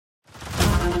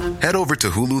Head over to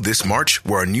Hulu this March,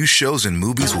 where our new shows and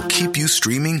movies will keep you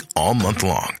streaming all month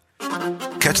long.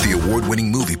 Catch the award-winning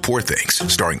movie Poor Things,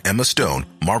 starring Emma Stone,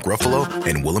 Mark Ruffalo,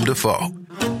 and Willem Dafoe.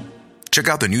 Check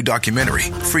out the new documentary,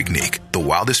 Freaknik, The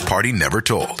Wildest Party Never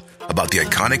Told, about the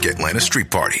iconic Atlanta Street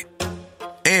Party.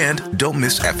 And don't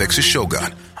miss FX's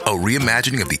Shogun, a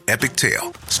reimagining of the epic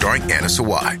tale, starring Anna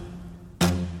Sawai.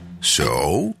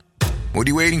 So, what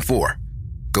are you waiting for?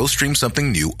 Go stream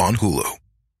something new on Hulu.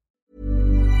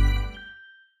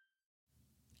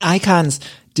 Icons.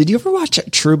 Did you ever watch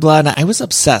True Blood? I was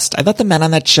obsessed. I thought the men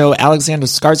on that show, Alexander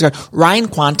Skarsgård, Ryan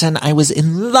Kwanten, I was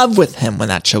in love with him when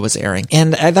that show was airing.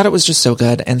 And I thought it was just so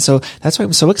good. And so that's why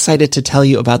I'm so excited to tell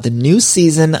you about the new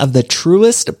season of the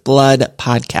Truest Blood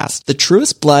podcast. The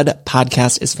Truest Blood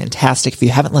podcast is fantastic. If you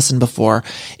haven't listened before,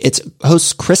 it's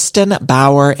hosts Kristen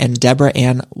Bauer and Deborah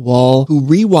Ann Woll, who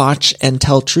rewatch and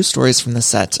tell true stories from the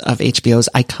set of HBO's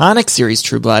iconic series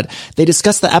True Blood. They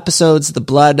discuss the episodes, the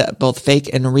blood, both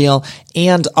fake and real,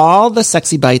 and all the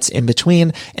sexy bites in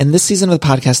between. And this season of the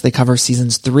podcast, they cover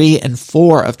seasons 3 and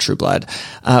 4 of True Blood,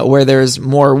 where there's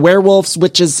more werewolves,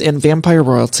 witches, and vampire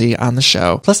royalty on the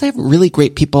show. Plus, they have really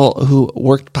great people who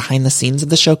worked behind the scenes of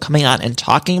the show coming on and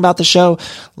talking about the show.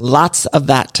 Lots of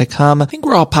that to come. I think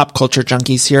we're all pop culture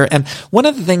junkies here. And one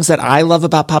of the things that I love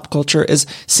about pop culture is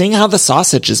seeing how the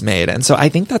sausage is made. And so I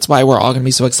think that's why we're all going to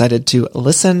be so excited to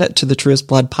listen to the Truest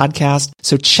Blood podcast.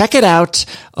 So check it out.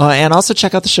 And also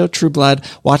check out the show True Blood.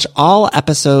 Watch all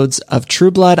episodes of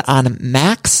True Blood on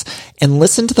Max and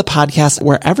listen to the podcast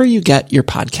wherever you get your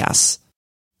podcasts.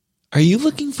 Are you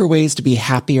looking for ways to be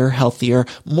happier, healthier,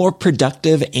 more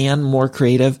productive, and more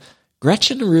creative?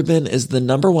 Gretchen Rubin is the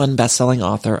 #1 best-selling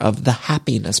author of The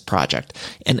Happiness Project,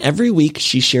 and every week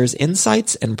she shares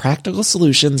insights and practical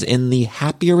solutions in the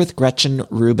Happier with Gretchen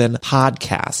Rubin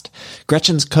podcast.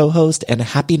 Gretchen's co-host and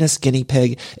happiness guinea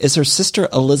pig is her sister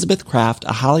Elizabeth Kraft,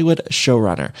 a Hollywood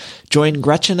showrunner. Join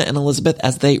Gretchen and Elizabeth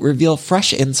as they reveal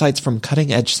fresh insights from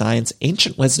cutting-edge science,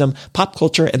 ancient wisdom, pop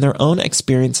culture, and their own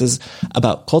experiences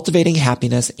about cultivating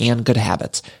happiness and good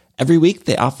habits. Every week,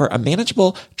 they offer a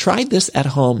manageable,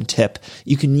 try-this-at-home tip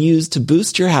you can use to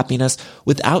boost your happiness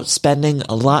without spending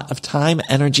a lot of time,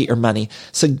 energy, or money.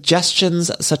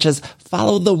 Suggestions such as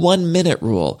follow the 1-minute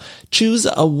rule, choose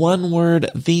a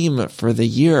one-word theme for the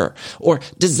year, or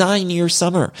design your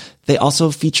summer. They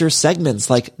also feature segments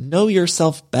like Know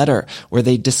Yourself Better, where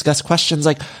they discuss questions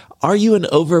like, are you an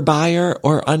overbuyer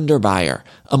or underbuyer?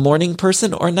 A morning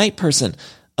person or night person?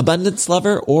 Abundance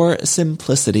lover or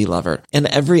simplicity lover. And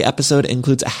every episode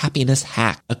includes a happiness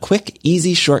hack, a quick,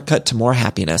 easy shortcut to more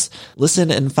happiness. Listen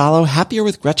and follow Happier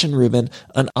with Gretchen Rubin,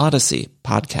 an Odyssey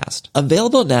podcast.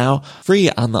 Available now,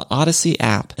 free on the Odyssey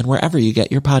app and wherever you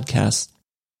get your podcasts.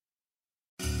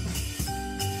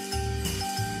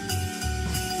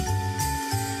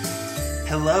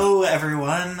 Hello,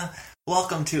 everyone.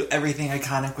 Welcome to Everything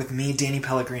Iconic with me, Danny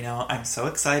Pellegrino. I'm so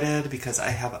excited because I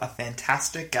have a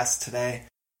fantastic guest today.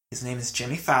 His name is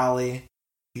Jimmy Fowley.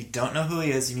 If you don't know who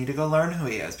he is, you need to go learn who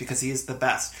he is because he is the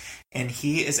best. And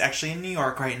he is actually in New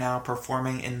York right now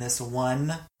performing in this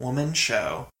one-woman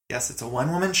show. Yes, it's a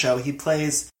one-woman show. He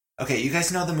plays... Okay, you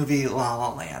guys know the movie La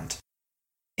La Land.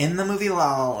 In the movie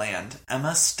La La Land,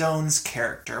 Emma Stone's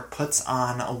character puts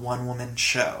on a one-woman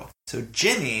show. So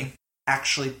Jimmy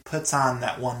actually puts on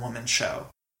that one-woman show.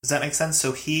 Does that make sense?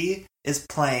 So he is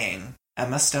playing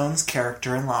Emma Stone's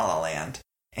character in La La Land.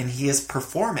 And he is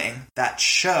performing that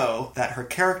show that her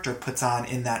character puts on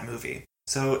in that movie.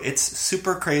 So it's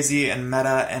super crazy and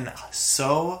meta and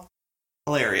so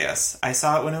hilarious. I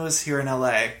saw it when it was here in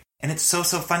LA, and it's so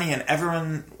funny, and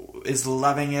everyone is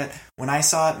loving it. When I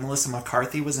saw it, Melissa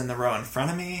McCarthy was in the row in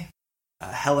front of me.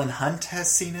 Helen Hunt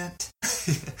has seen it.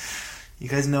 You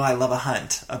guys know I love a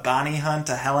Hunt. A Bonnie Hunt,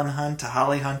 a Helen Hunt, a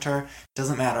Holly Hunter.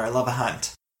 Doesn't matter, I love a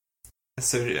Hunt.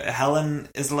 So Helen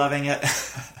is loving it.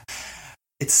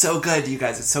 It's so good, you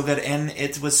guys. It's so good. And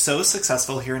it was so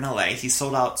successful here in LA. He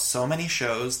sold out so many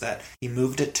shows that he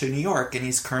moved it to New York, and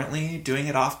he's currently doing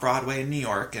it off-Broadway in New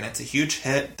York, and it's a huge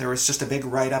hit. There was just a big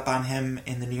write-up on him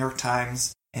in the New York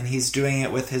Times, and he's doing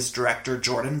it with his director,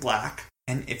 Jordan Black.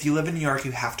 And if you live in New York,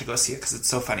 you have to go see it because it's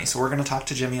so funny. So we're going to talk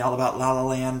to Jimmy all about La La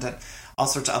Land and all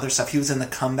sorts of other stuff. He was in The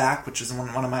Comeback, which is one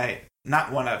of my,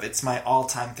 it's my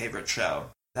all-time favorite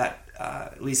show. That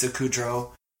Lisa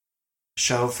Kudrow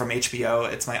show from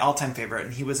HBO. It's my all-time favorite,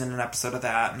 and he was in an episode of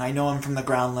that, and I know him from The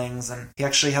Groundlings, and he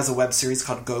actually has a web series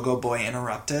called Go-Go Boy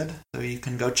Interrupted, so you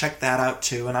can go check that out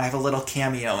too, and I have a little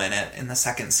cameo in it in the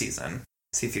second season.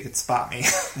 See if you could spot me.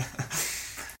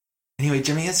 Anyway,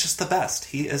 Jimmy is just the best.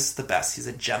 He is the best. He's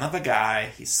a gem of a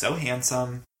guy. He's so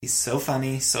handsome. He's so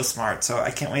funny, so smart, so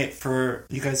I can't wait for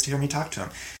you guys to hear me talk to him.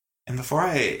 And before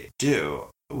I do,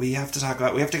 we have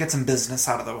to get some business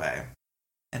out of the way.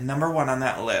 And number one on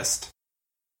that list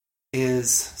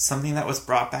is something that was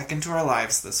brought back into our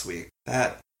lives this week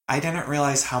that I didn't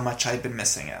realize how much I'd been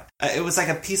missing it. It was like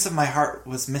a piece of my heart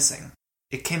was missing.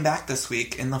 It came back this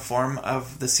week in the form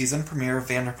of the season premiere of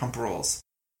Vanderpump Rules.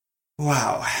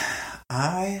 Wow.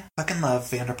 I fucking love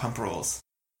Vanderpump Rules.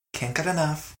 Can't get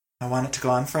enough. I want it to go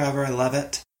on forever. I love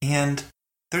it. And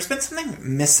there's been something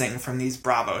missing from these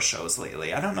Bravo shows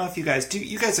lately. I don't know if you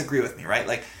guys agree with me, right?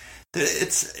 Like,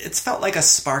 it's felt like a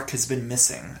spark has been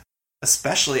missing,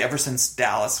 especially ever since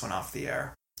Dallas went off the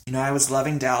air. You know, I was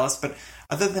loving Dallas, but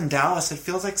other than Dallas, it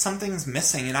feels like something's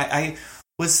missing. And I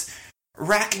was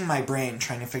racking my brain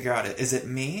trying to figure out, is it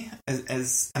me?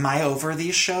 Am I over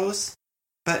these shows?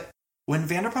 But when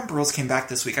Vanderpump Rules came back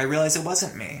this week, I realized it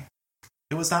wasn't me.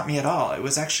 It was not me at all. It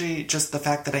was actually just the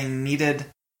fact that I needed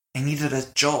a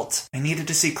jolt. I needed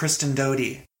to see Kristen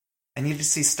Doute. I needed to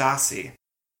see Stassi.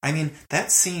 I mean,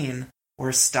 that scene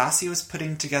where Stassi was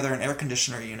putting together an air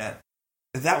conditioner unit,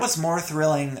 that was more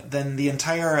thrilling than the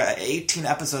entire 18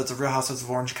 episodes of Real Housewives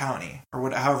of Orange County, or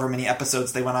however many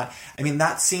episodes they went on. I mean,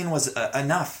 that scene was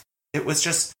enough. It was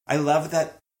just, I love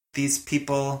that these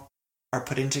people are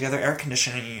putting together air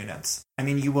conditioning units. I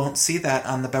mean, you won't see that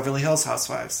on the Beverly Hills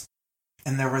Housewives.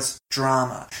 And there was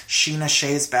drama. Sheena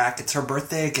Shea's back. It's her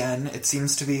birthday again. It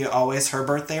seems to be always her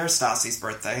birthday or Stassi's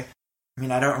birthday. I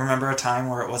mean, I don't remember a time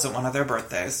where it wasn't one of their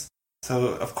birthdays. So,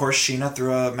 of course, Sheena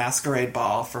threw a masquerade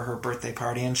ball for her birthday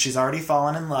party, and she's already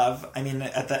fallen in love. I mean,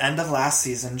 at the end of last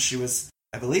season, she was,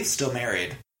 I believe, still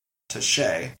married to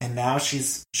Shea. And now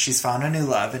she's found a new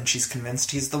love, and she's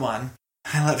convinced he's the one.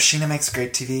 I love Sheena makes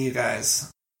great TV, you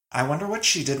guys. I wonder what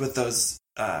she did with those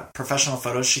professional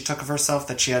photos she took of herself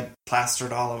that she had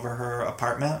plastered all over her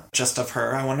apartment, just of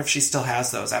her. I wonder if she still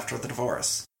has those after the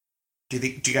divorce. Do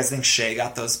you guys think Shea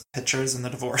got those pictures in the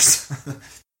divorce?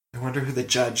 I wonder who the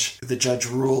judge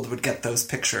ruled would get those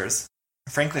pictures.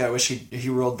 Frankly, I wish he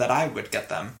ruled that I would get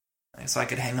them, so I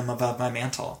could hang them above my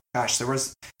mantle. Gosh, there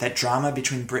was that drama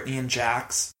between Brittany and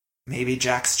Jax. Maybe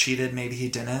Jax cheated, maybe he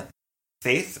didn't.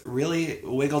 Faith really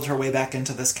wiggled her way back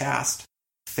into this cast.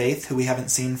 Faith, who we haven't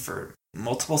seen for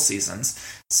multiple seasons,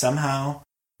 somehow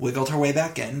wiggled her way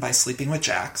back in by sleeping with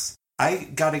Jax. I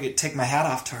gotta take my hat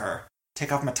off to her.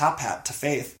 Take off my top hat to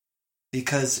Faith,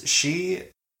 because she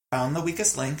found the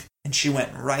weakest link and she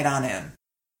went right on in.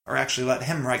 Or actually let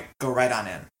him go right on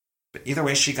in. But either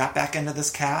way, she got back into this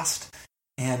cast,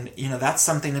 and, you know, that's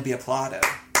something to be applauded.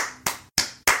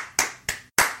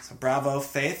 So bravo,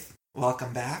 Faith.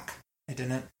 Welcome back. I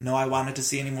didn't know I wanted to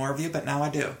see any more of you, but now I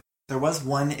do. There was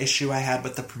one issue I had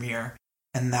with the premiere,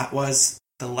 and that was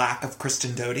the lack of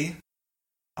Kristen Doute.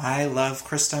 I love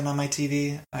Kristen on my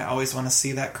TV. I always want to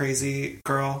see that crazy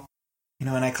girl. You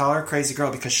know, and I call her a crazy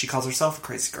girl because she calls herself a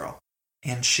crazy girl.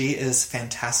 And she is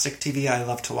fantastic TV. I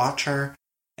love to watch her,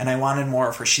 and I wanted more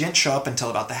of her. She didn't show up until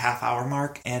about the half-hour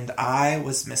mark, and I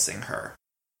was missing her.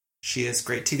 She is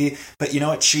great TV. But you know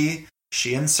what? She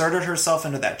inserted herself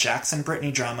into that Jax and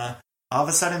Brittany drama. All of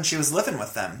a sudden, she was living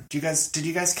with them. Did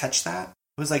you guys catch that?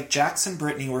 It was like Jax and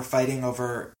Brittany were fighting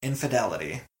over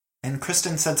infidelity. And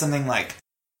Kristen said something like,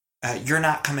 you're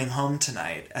not coming home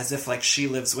tonight, as if like she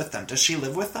lives with them. Does she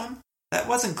live with them? That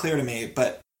wasn't clear to me,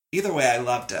 but either way, I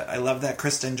loved it. I love that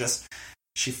Kristen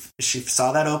she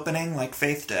saw that opening like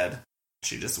Faith did.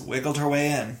 She just wiggled her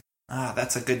way in.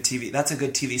 That's a good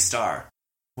TV star.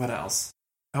 What else?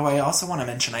 Oh, I also want to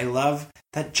mention, I love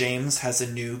that James has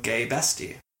a new gay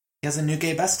bestie. He has a new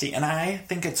gay bestie, and I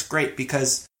think it's great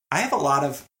because I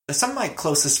have some of my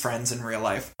closest friends in real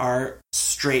life are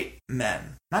straight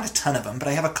men. Not a ton of them, but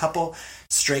I have a couple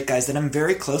straight guys that I'm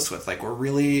very close with. Like, we're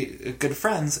really good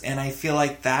friends, and I feel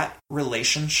like that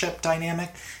relationship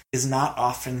dynamic is not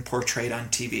often portrayed on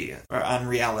TV or on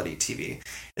reality TV.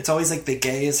 It's always like the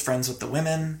gay is friends with the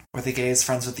women, or the gay is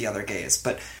friends with the other gays.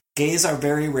 But gays are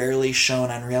very rarely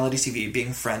shown on reality TV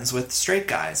being friends with straight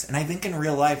guys. And I think in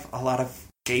real life, a lot of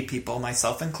gay people,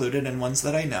 myself included, and ones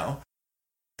that I know,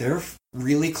 they're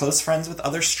really close friends with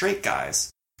other straight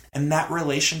guys. And that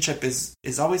relationship is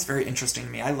always very interesting to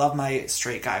me. I love my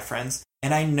straight guy friends,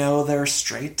 and I know they're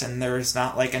straight and there's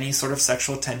not like any sort of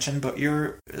sexual tension, but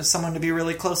you're someone to be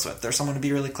really close with. They're someone to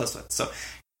be really close with. So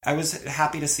I was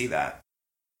happy to see that.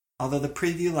 Although the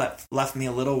preview left me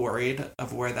a little worried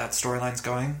of where that storyline's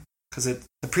going, because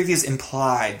the previews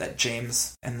implied that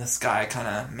James and this guy kind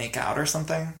of make out or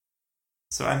something.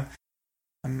 So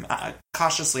I'm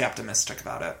cautiously optimistic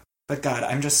about it. But God,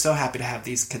 I'm just so happy to have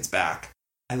these kids back.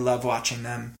 I love watching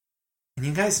them. And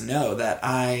you guys know that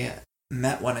I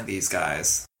met one of these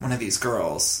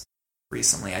girls,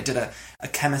 recently. I did a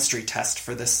chemistry test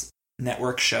for this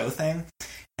network show thing.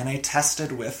 And I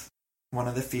tested with one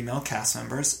of the female cast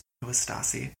members. It was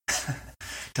Stassi.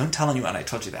 Don't tell anyone I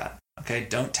told you that. Okay,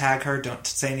 don't tag her, don't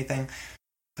say anything.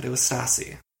 But it was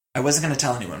Stassi. I wasn't going to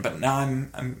tell anyone, but now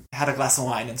I'm had a glass of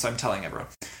wine, and so I'm telling everyone.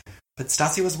 But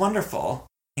Stassi was wonderful,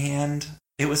 and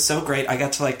it was so great. I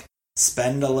got to like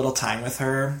spend a little time with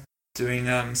her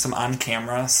doing some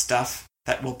on-camera stuff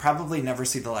that will probably never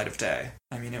see the light of day.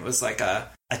 I mean, it was like a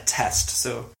test,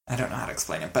 so I don't know how to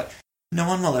explain it, but no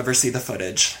one will ever see the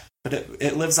footage. But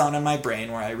it lives on in my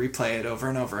brain where I replay it over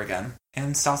and over again.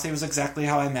 And Stassi was exactly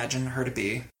how I imagined her to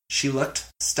be. She looked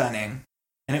stunning.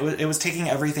 And it was taking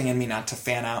everything in me not to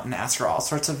fan out and ask her all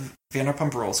sorts of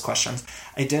Vanderpump Rules questions.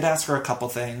 I did ask her a couple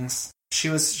things. She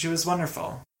was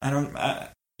wonderful.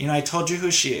 I told you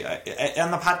who she...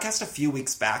 on the podcast a few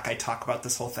weeks back, I talk about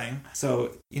this whole thing.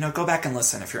 So, go back and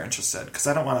listen if you're interested, because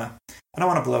I don't want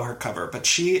to blow her cover, but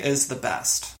she is the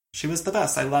best. She was the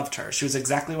best. I loved her. She was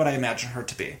exactly what I imagined her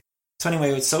to be. So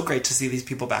anyway, it was so great to see these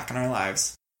people back in our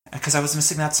lives, because I was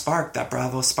missing that spark, that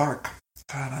Bravo spark.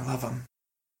 God, I love them.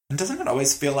 And doesn't it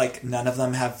always feel like none of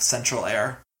them have central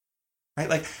air? Right?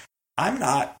 Like, I'm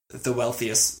not the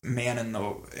wealthiest man in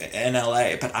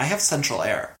LA, but I have central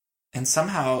air. And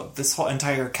somehow this whole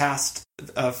entire cast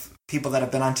of people that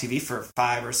have been on TV for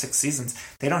 5 or 6 seasons,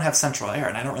 they don't have central air,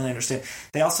 and I don't really understand.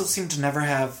 They also seem to never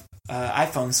have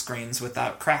iPhone screens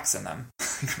without cracks in them.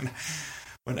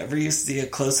 Whenever you see a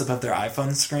close-up of their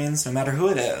iPhone screens, no matter who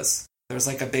it is, there's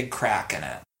like a big crack in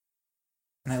it.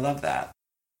 And I love that.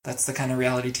 That's the kind of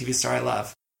reality TV star I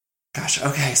love. Gosh,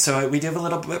 okay, so we do have a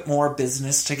little bit more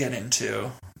business to get into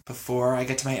before I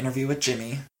get to my interview with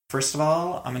Jimmy. First of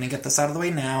all, I'm going to get this out of the way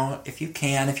now. If you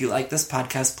like this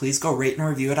podcast, please go rate and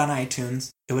review it on iTunes.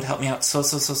 It would help me out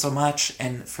so much.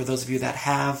 And for those of you that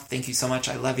have, thank you so much.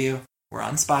 I love you. We're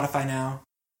on Spotify now.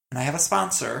 And I have a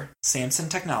sponsor, Samson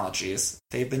Technologies.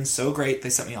 They've been so great. They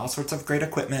sent me all sorts of great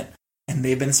equipment. And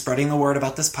they've been spreading the word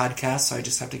about this podcast, so I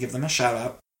just have to give them a shout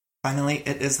out. Finally,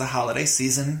 it is the holiday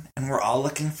season, and we're all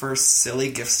looking for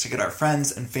silly gifts to get our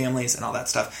friends and families and all that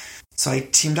stuff. So I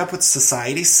teamed up with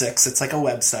Society6. It's like a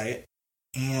website,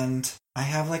 and I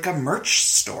have like a merch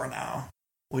store now,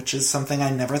 which is something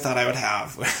I never thought I would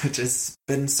have, which has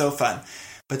been so fun.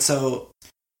 But so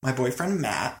my boyfriend,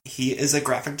 Matt, he is a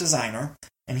graphic designer,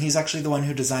 and he's actually the one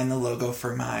who designed the logo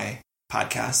for my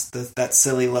podcast, that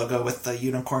silly logo with the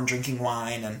unicorn drinking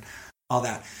wine and all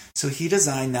that. So he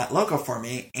designed that logo for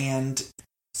me, and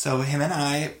so him and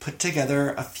I put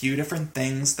together a few different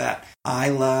things that I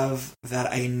love, that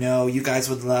I know you guys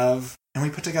would love, and we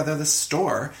put together this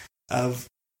store of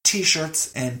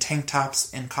t-shirts and tank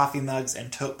tops and coffee mugs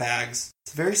and tote bags.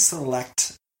 It's a very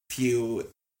select few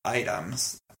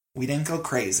items. We didn't go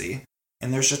crazy,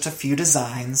 and there's just a few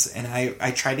designs, and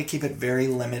I tried to keep it very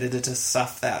limited to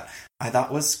stuff that I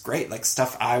thought was great, like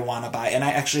stuff I want to buy. And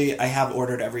I have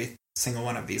ordered every single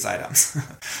one of these items.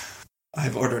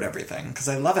 I've ordered everything because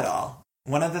I love it all.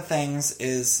 One of the things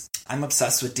is I'm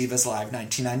obsessed with Divas Live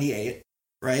 1998,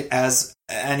 right? As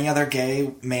any other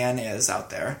gay man is out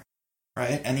there,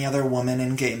 right? Any other woman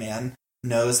and gay man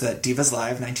knows that Divas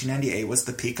Live 1998 was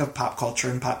the peak of pop culture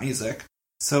and pop music.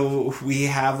 So we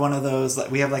have one of those,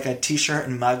 we have like a t-shirt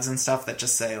and mugs and stuff that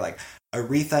just say like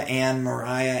Aretha and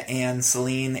Mariah and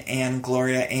Celine and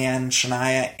Gloria and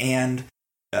Shania and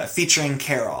featuring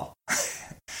Carol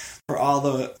for all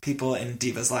the people in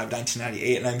Divas Live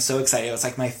 1998, and I'm so excited. It's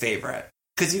like my favorite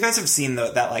because you guys have seen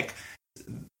you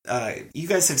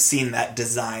guys have seen that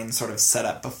design sort of set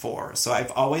up before. So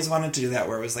I've always wanted to do that,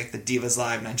 where it was like the Divas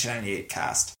Live 1998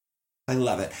 cast. I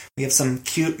love it. We have some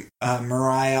cute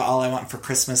Mariah All I Want for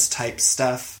Christmas type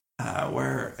stuff,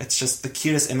 where it's just the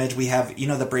cutest image. We have,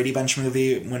 the Brady Bunch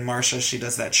movie when Marsha, she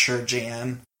does that Sure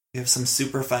Jan. We have some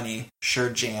super funny Sure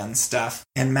Jan stuff.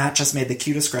 And Matt just made the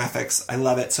cutest graphics. I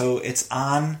love it. So it's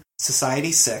on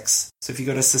Society6. So if you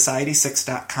go to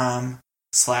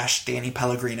society6.com/Danny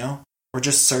Pellegrino, or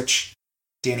just search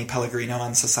Danny Pellegrino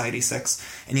on Society6,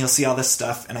 and you'll see all this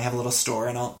stuff. And I have a little store,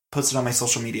 and I'll post it on my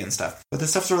social media and stuff. But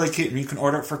this stuff's really cute, and you can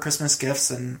order it for Christmas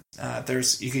gifts, and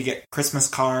you could get Christmas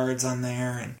cards on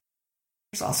there, and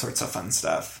there's all sorts of fun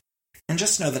stuff. And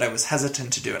just know that I was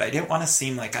hesitant to do it. I didn't want to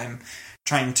seem like I'm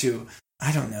trying to,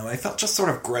 I don't know, I felt just sort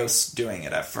of gross doing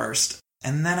it at first.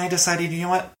 And then I decided, you know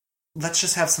what, let's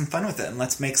just have some fun with it, and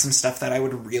let's make some stuff that I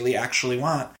would really actually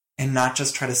want, and not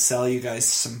just try to sell you guys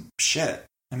some shit.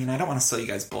 I mean, I don't want to sell you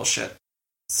guys bullshit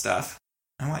stuff.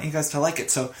 I want you guys to like it.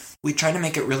 So we try to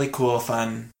make it really cool,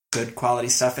 fun, good quality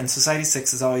stuff, and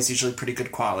Society6 is always usually pretty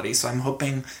good quality, so I'm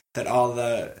hoping that all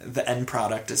the end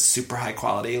product is super high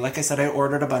quality. Like I said, I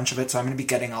ordered a bunch of it, so I'm going to be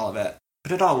getting all of it.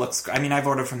 But it all looks. I mean, I've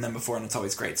ordered from them before, and it's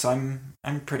always great. So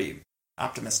I'm pretty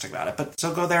optimistic about it. But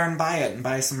so go there and buy it, and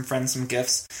buy some friends some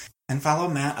gifts, and follow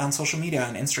Matt on social media.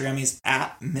 On Instagram, he's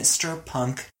at Mr.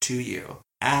 Punk 2U,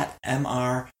 at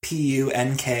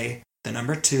MRPUNK, the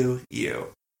number 2U,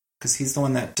 because he's the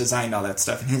one that designed all that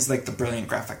stuff, and he's like the brilliant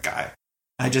graphic guy.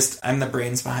 I'm the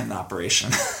brains behind the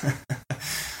operation.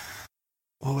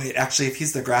 Well, wait, actually, if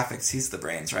he's the graphics, he's the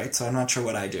brains, right? So I'm not sure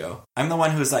what I do. I'm the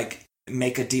one who's like,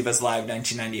 make a Divas Live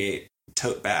 1998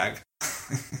 tote bag.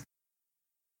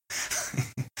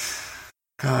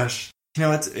 Gosh. You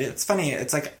know, it's funny.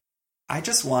 It's like, I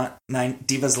just want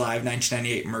Divas Live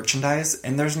 1998 merchandise,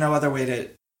 and there's no other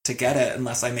way to get it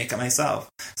unless I make it myself.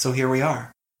 So here we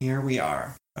are.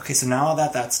 Okay, so now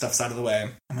that stuff's out of the way,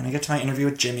 I'm going to get to my interview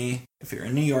with Jimmy. If you're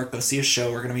in New York, go see his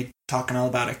show. We're going to be talking all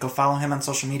about it. Go follow him on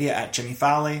social media at Jimmy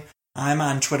Fowley. I'm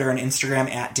on Twitter and Instagram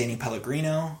at Danny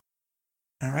Pellegrino.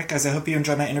 All right, guys, I hope you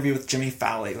enjoyed my interview with Jimmy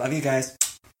Fowley. Love you guys.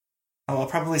 Oh, I'll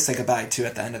probably say goodbye, too,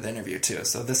 at the end of the interview, too.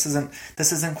 So this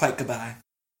isn't quite goodbye.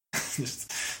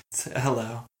 Just say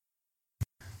hello.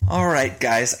 All right,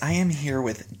 guys, I am here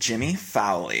with Jimmy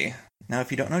Fowley. Now, if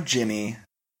you don't know Jimmy,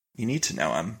 you need to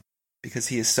know him, because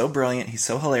he is so brilliant, he's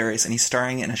so hilarious, and he's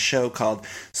starring in a show called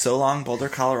So Long Boulder,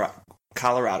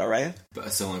 Colorado, right?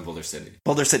 So Long Boulder City.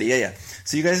 Boulder City, yeah.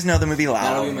 So you guys know the movie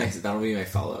Loud. That'll be my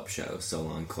follow-up show, So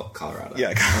Long Colorado. Yeah.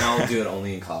 And I'll do it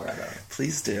only in Colorado.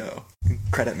 Please do.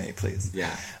 Credit me, please.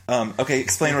 Yeah. Okay,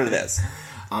 explain what it is.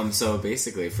 So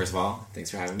basically, first of all,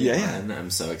 thanks for having me on. Yeah. I'm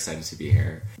so excited to be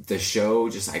here. The show,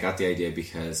 I got the idea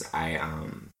because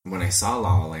when I saw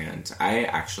La La Land, I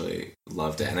actually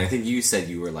loved it. And I think you said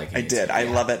you were liking it. I did. Too. I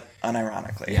love it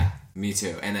unironically. Yeah, me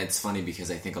too. And it's funny because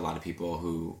I think a lot of people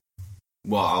who...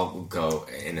 Well, I'll go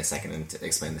in a second and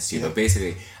explain this to you. Yeah. But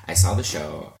basically, I saw the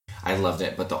show. I loved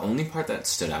it. But the only part that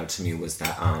stood out to me was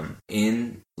that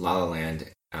in La La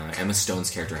Land, Emma Stone's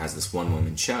character has this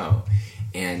one-woman show.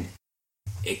 And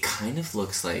it kind of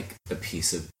looks like a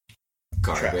piece of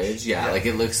garbage. Yeah, like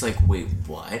it looks like, wait,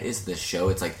 what is this show?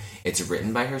 It's like, it's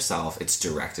written by herself. It's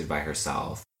directed by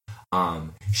herself.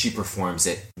 She performs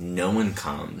it. No one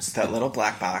comes. That little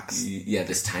black box. Yeah,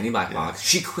 this tiny black box.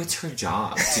 She quits her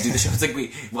job to do the show. It's like,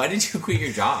 wait, why did you quit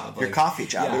your job? Your coffee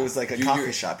job. Yeah. It was like a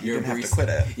coffee shop. You didn't have to quit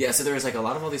it. Yeah, so there was like a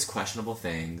lot of all these questionable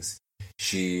things.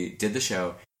 She did the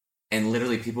show, and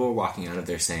literally people were walking out of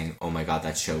there saying, oh my god,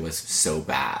 that show was so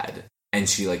bad. And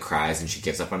she like cries and she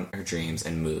gives up on her dreams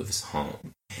and moves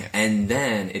home. Yeah. And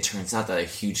then it turns out that a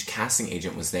huge casting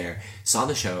agent was there, saw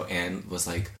the show, and was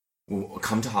like,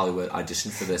 come to Hollywood,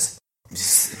 audition for this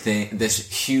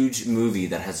huge movie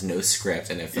that has no script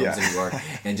and it films in New York,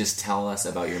 and just tell us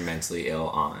about your mentally ill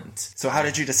aunt. So how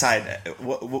did you decide?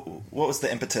 What was the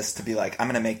impetus to be like, I'm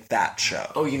going to make that show?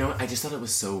 Oh, you know, I just thought it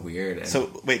was so weird. And...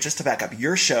 So wait, just to back up,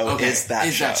 your show is that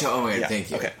show. Oh, wait,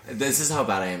 thank you. Okay. This is how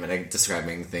bad I am at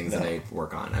describing things that I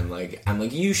work on. I'm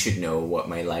like, you should know what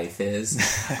my life is.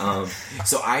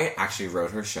 So I actually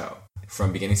wrote her show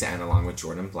from beginning to end, along with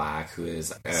Jordan Black, who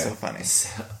is so funny.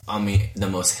 The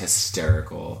most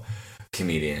hysterical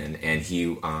comedian. And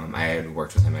I had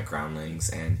worked with him at Groundlings,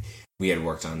 and we had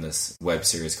worked on this web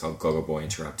series called Go-Go Boy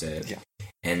Interrupted. Yeah.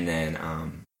 And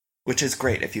then... which is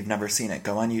great. If you've never seen it,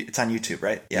 go on. It's on YouTube,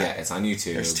 right? Yeah, it's on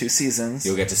YouTube. There's 2 seasons.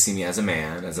 You'll get to see me as a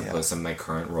man, as opposed to my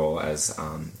current role as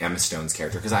Emma Stone's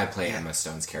character, because I play Emma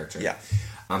Stone's character. Yeah.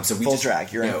 So full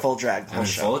drag. You're in full drag the whole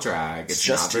show. I'm in full drag. It's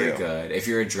just not very good. If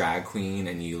you're a drag queen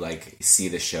and you like see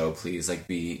the show, please like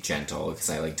be gentle, because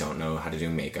I like don't know how to do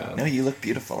makeup. No, you look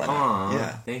beautiful in it. Yeah.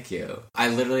 Thank you. I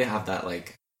literally have that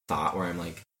like thought where I'm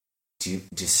like, do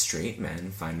straight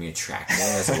men find me attractive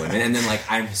as women? And then like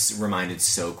I'm reminded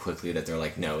so quickly that they're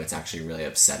like, no, it's actually really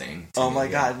upsetting. Oh my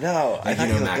god, no! Like, I thought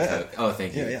you Matt good. Cook. Oh,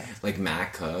 thank you. Yeah. Like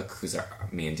Matt Cook, who's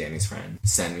me and Danny's friend,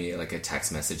 sent me like a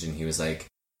text message, and he was like,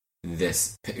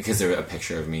 this, because there was a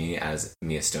picture of me as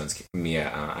Emma Stone's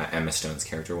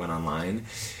character went online,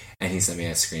 and he sent me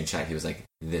a screenshot. He was like,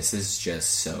 this is just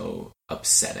so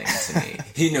upsetting to me.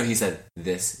 He said,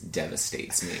 this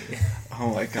devastates me.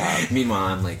 Oh my god. Meanwhile,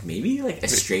 I'm like, maybe like a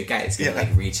straight guy is gonna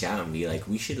like reach out and be like,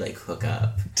 we should like hook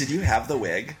up. Did you have the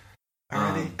wig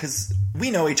already? Because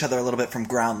we know each other a little bit from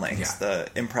Groundlings, the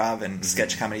improv and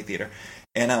sketch comedy theater.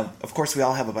 And, of course, we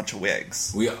all have a bunch of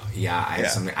wigs. I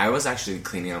have something. I was actually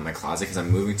cleaning out my closet because I'm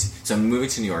moving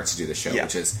to New York to do the show,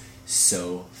 which is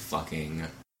so fucking...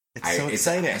 so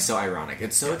exciting. It's so ironic.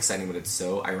 It's so exciting, but it's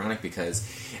so ironic because...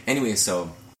 Anyway,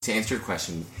 so, to answer your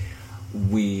question,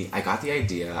 I got the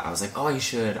idea. I was like, oh, I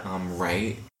should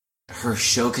write her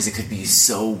show because it could be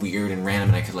so weird and random,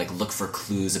 and I could, like, look for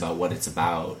clues about what it's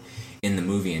about in the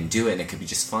movie and do it, and it could be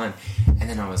just fun. And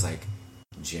then I was like...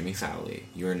 Jimmy Fowley,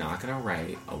 you're not going to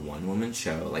write a one-woman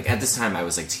show. Like, at this time, I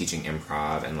was, like, teaching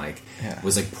improv and, like,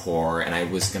 was, like, poor, and I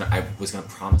was gonna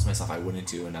promise myself I wouldn't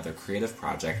do another creative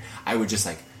project. I would just,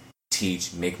 like,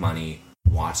 teach, make money,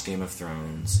 watch Game of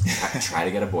Thrones, try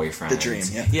to get a boyfriend. The dream,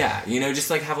 yeah. Yeah, you know, just,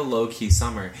 like, have a low-key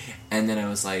summer. And then I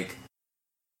was, like,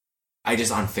 on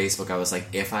Facebook, I was, like,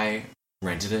 if I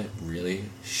rented a really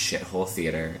shithole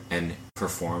theater and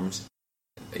performed,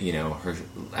 you know,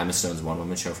 Emma Stone's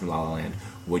one-woman show from La La Land,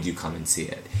 would you come and see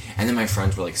it? And then my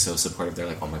friends were, like, so supportive. They're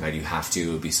like, oh my god, you have to,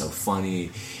 it would be so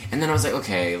funny. And then I was like,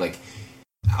 okay, like,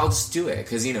 I'll just do it.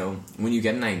 Because, you know, when you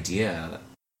get an idea,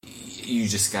 you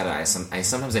just gotta,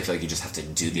 sometimes I feel like you just have to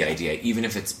do the idea, even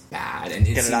if it's bad. And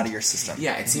get it out of your system.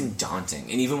 Yeah, it seemed daunting.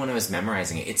 And even when I was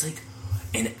memorizing it, it's like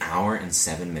an hour and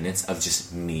 7 minutes of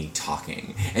just me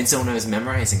talking. And so when I was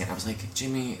memorizing it, I was like,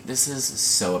 Jimmy, this is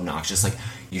so obnoxious. Like,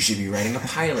 you should be writing a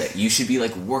pilot. You should be,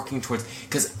 like, working towards...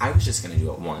 Because I was just going to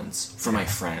do it once for my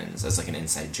friends as, like, an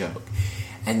inside joke.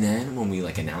 And then when we,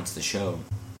 like, announced the show,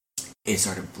 it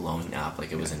started blowing up.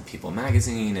 Like, it was in People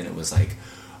magazine, and it was, like...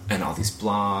 and all these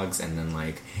blogs, and then,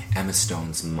 like, Emma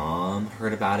Stone's mom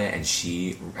heard about it, and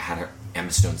she had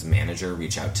Emma Stone's manager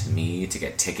reach out to me to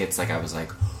get tickets. Like, I was like...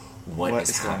 What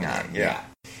is happening? Going on? Yeah.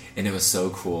 And it was so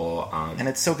cool. And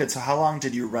it's so good. So how long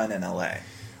did you run in LA?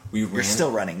 You're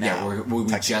still running now. Yeah, we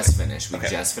just finished. We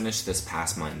just finished this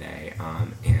past Monday.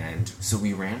 And so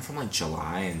we ran from, like,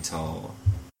 July until,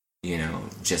 you know,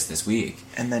 just this week.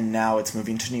 And then now it's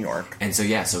moving to New York. And so,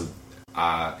 yeah,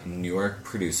 New York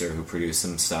producer who produced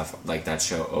some stuff like that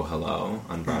show, Oh Hello,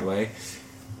 on Broadway,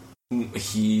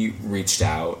 he reached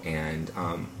out and...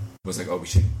 was like, oh, we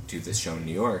should do this show in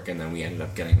New York, and then we ended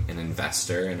up getting an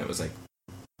investor, and it was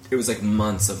like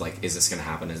months of, like, is this going to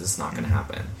happen? Is this not going to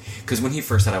happen? Because when he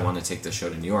first said I want to take the show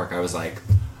to New York, I was like,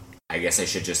 I guess I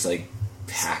should just, like,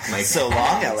 pack my so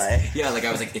long, LA. Yeah, like,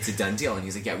 I was like, it's a done deal, and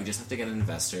he's like, yeah, we just have to get an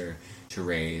investor to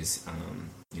raise,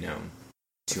 you know,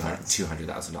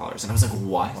 $200,000, and I was like,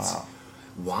 what? Wow.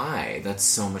 Why? That's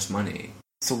so much money.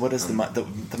 So what is the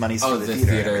money's for the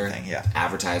theater and everything? Yeah,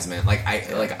 advertisement. Like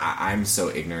I'm so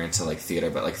ignorant to, like,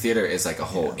 theater, but, like, theater is, like, a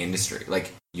whole industry.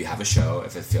 Like, you have a show,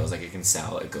 if it feels like it can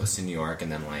sell, it goes to New York,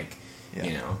 and then, like,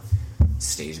 you know,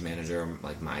 stage manager,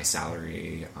 like, my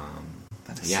salary.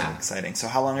 That is so exciting. So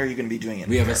how long are you going to be doing it?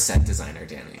 We have a set designer,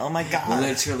 Danny. Oh my god!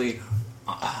 Literally,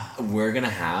 we're gonna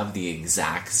have the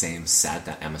exact same set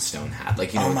that Emma Stone had.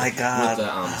 Like, you know, oh my god, with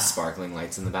the sparkling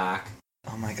lights in the back.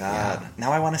 Oh my god! Yeah.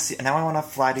 Now I want to see. Now I want to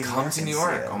fly to New York. Come to New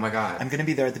York! Oh my god! I'm going to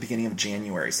be there at the beginning of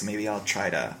January, so maybe I'll try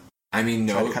to. I mean,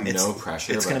 no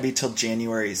pressure. It's going to be till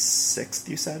January 6th.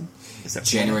 You said? Is that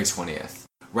January 20th?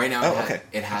 Right now,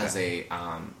 it has a.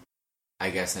 I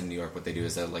guess in New York, what they do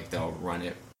is they'll run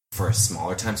it for a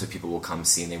smaller time, so people will come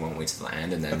see and they won't wait till the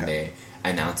end, and then they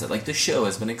announce it. Like, the show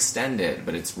has been extended,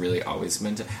 but it's really always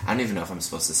been I don't even know if I'm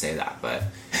supposed to say that, but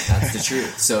that's the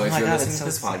truth. So if you're listening to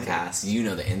this podcast, you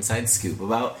know the inside scoop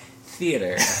about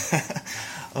theater.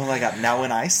 Oh my god, now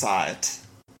when I saw it,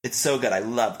 it's so good. I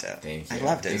loved it. Thank you. I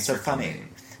loved it. Thanks it's so funny. Coming.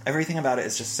 Everything about it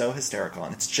is just so hysterical,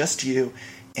 and it's just you,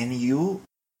 and you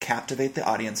captivate the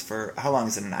audience for, how long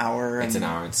is it, an hour? It's an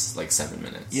hour, it's like 7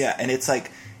 minutes. Yeah, and it's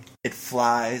like, it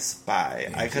flies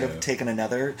by. I could have taken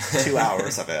another 2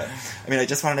 hours of it. I mean, I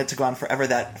just wanted it to go on forever.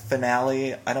 That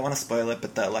finale, I don't want to spoil it,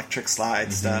 but the electric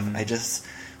slide stuff,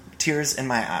 tears in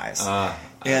my eyes.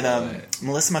 And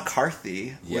Melissa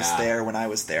McCarthy was there when I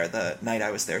was there, the night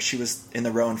I was there. She was in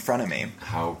the row in front of me.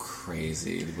 How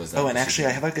crazy was that? Oh, and actually,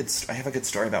 I have a good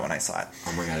story about when I saw it.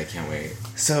 Oh my god, I can't wait.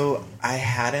 So, I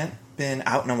hadn't been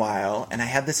out in a while, and I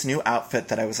had this new outfit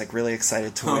that I was, like, really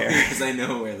excited to wear. Because I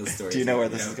know where the story is. Do you know where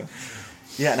this is going?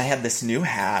 Yeah, and I had this new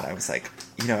hat. I was like,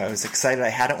 I was excited. I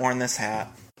hadn't worn this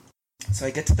hat. So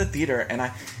I get to the theater, and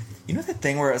the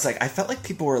thing where it was like, I felt like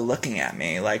people were looking at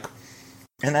me, like,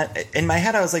 and that, in my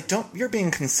head, I was like, you're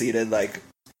being conceited, like,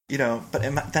 but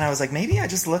then I was like, maybe I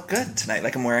just look good tonight.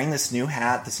 Like, I'm wearing this new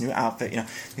hat, this new outfit,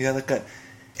 maybe I look good.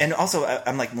 And also,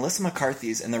 I'm like, Melissa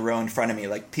McCarthy's in the row in front of me.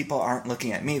 Like, people aren't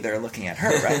looking at me, they're looking at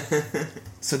her, right?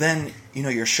 So then,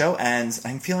 your show ends,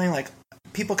 I'm feeling like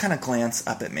people kind of glance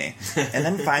up at me. And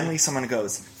then finally someone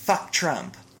goes, fuck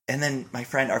Trump. And then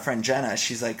our friend Jenna,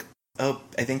 she's like, oh,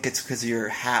 I think it's because your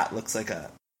hat looks like a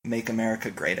Make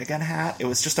America Great Again hat. It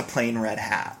was just a plain red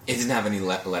hat. It didn't have any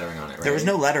lettering on it, right? There was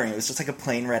no lettering. It was just like a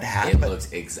plain red hat. It looked...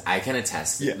 I can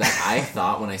attest that I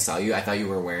thought when I saw you, I thought you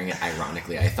were wearing it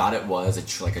ironically. I thought it was a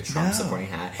Trump supporting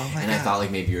hat. Oh my God. I thought like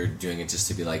maybe you were doing it just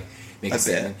to be like, make a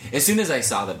statement. As soon as I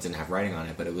saw that it didn't have writing on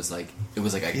it, but it was like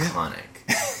iconic.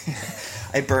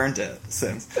 I burned it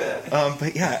since.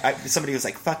 But yeah, somebody was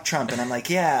like, fuck Trump. And I'm like,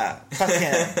 yeah, fuck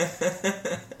him.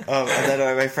 And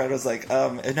then my friend was like,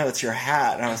 no, it's your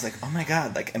hat. And I was like, oh my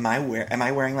God, like, am I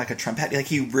wearing like a Trump hat? Like,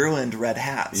 he ruined red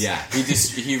hats. Yeah,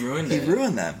 he ruined it. He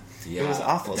ruined them. Yeah, it was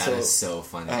awful. That is so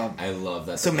funny. I love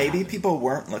that. So maybe people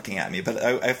weren't looking at me, but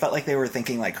I felt like they were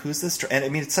thinking, like, who's this? And I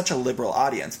mean, it's such a liberal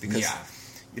audience because,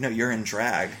 you know, you're in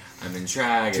drag. I'm in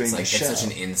drag. It's like, it's such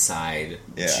an inside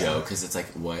joke because it's like,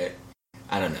 what?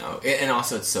 I don't know. And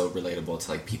also it's so relatable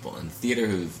to like people in theater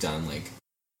who've done like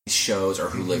shows or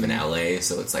who live in LA.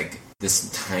 So it's like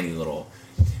this tiny little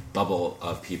bubble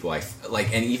of people.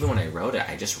 And even when I wrote it,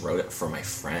 I just wrote it for my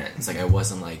friends. Like I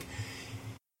wasn't like,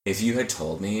 if you had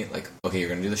told me, like, okay, you're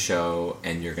going to do the show,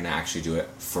 and you're going to actually do it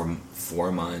for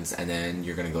 4 months, and then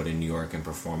you're going to go to New York and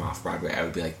perform off-Broadway, I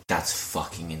would be like, that's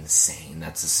fucking insane.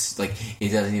 That's, like, it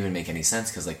doesn't even make any sense,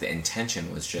 because, like, the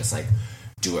intention was just, like,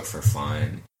 do it for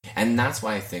fun. And that's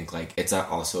why I think, like, it's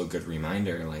also a good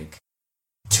reminder, like,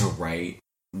 to write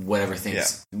whatever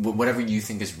you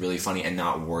think is really funny and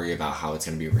not worry about how it's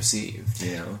going to be received,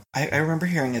 you know? I remember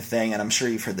hearing a thing, and I'm sure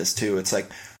you've heard this, too. It's like,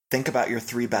 think about your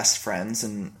 3 best friends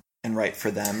and write for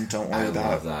them. Don't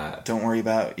worry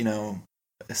about, you know,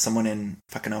 someone in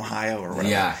fucking Ohio or whatever.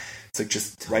 Yeah. It's like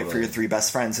just write for your 3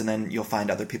 best friends and then you'll find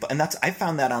other people. And I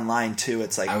found that online too.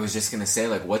 It's like, I was just going to say,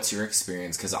 like, what's your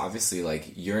experience? Because obviously,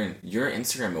 like, your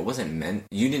Instagram, it wasn't meant,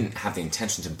 you didn't have the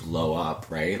intention to blow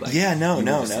up, right? Like, no.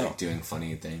 Like, doing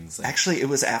funny things. Like, actually, it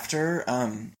was after,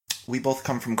 we both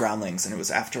come from Groundlings, and it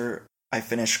was after I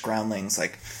finished Groundlings,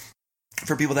 like,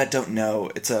 for people that don't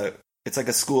know, it's like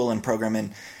a school and program,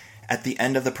 and at the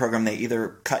end of the program, they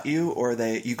either cut you or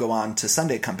you go on to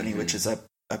Sunday Company, which is a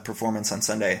performance on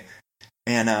Sunday.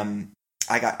 And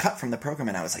I got cut from the program,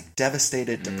 and I was like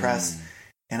devastated, depressed,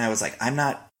 and I was like, I'm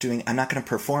not going to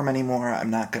perform anymore.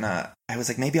 I was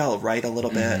like, maybe I'll write a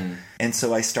little bit, and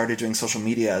so I started doing social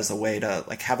media as a way to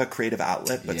like have a creative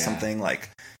outlet, but something like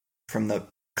from the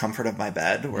comfort of my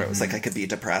bed, where it was like I could be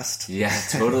depressed. Yeah,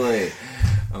 totally.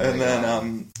 Oh and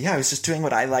then, I was just doing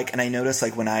what I like, and I noticed,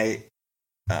 like, when I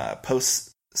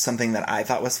post something that I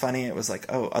thought was funny, it was like,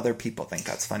 oh, other people think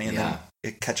that's funny, and then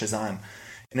it catches on.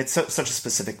 And it's such a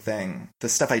specific thing. The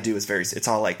stuff I do is it's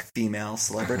all, like, female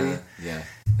celebrity. Yeah,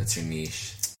 that's your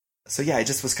niche. So, yeah, I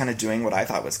just was kind of doing what I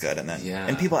thought was good, and then,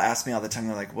 and people ask me all the time,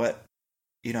 they're like, what,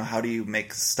 you know, how do you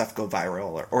make stuff go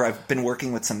viral? Or I've been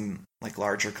working with some, like,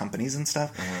 larger companies and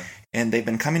stuff, and they've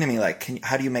been coming to me like,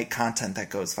 how do you make content that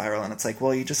goes viral? And it's like,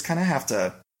 well, you just kind of have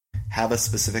to have a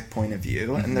specific point of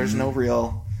view, and there's no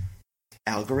real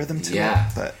algorithm to it.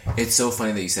 But it's so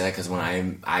funny that you say that, because when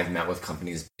I've met with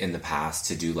companies in the past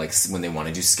to do, like, when they want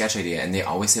to do sketch idea, and they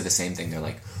always say the same thing. They're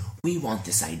like, we want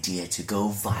this idea to go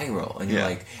viral, and you're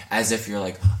like, as if you're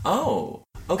like, oh,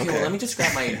 okay, well, let me just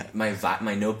grab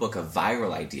my notebook of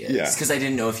viral ideas. Yeah. Because I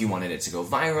didn't know if you wanted it to go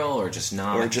viral or just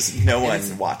not. Or just no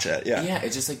one watch it. Yeah. Yeah,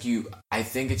 it's just like I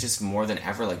think it's just more than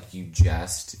ever, like, you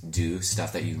just do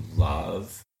stuff that you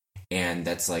love. And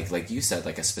that's like you said,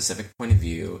 like a specific point of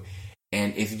view.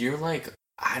 And if you're like,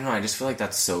 I don't know, I just feel like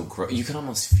that's so gross. You can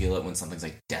almost feel it when something's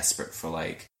like desperate for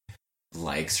like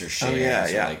likes or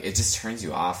shares. Or, like, it just turns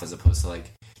you off, as opposed to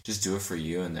like, just do it for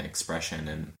you and the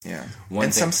expression.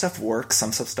 And some stuff works,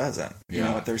 some stuff doesn't. You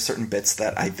know, there's certain bits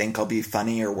that I think will be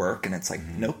funny or work, and it's like,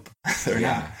 nope, they're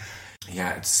not.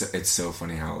 Yeah, it's so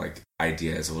funny how like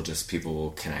ideas people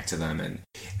will connect to them,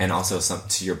 and also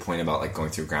to your point about like going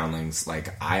through Groundlings,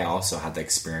 like I also had the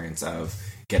experience of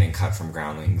getting cut from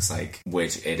Groundlings, like,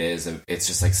 which it's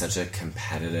just like such a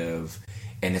competitive,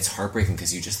 and it's heartbreaking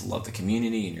because you just love the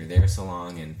community and you're there so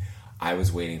long. And I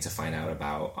was waiting to find out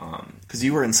about because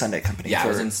you were in Sunday Company. Yeah, I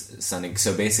was in Sunday.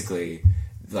 So basically,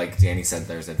 like Danny said,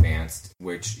 there's advanced,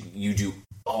 which you do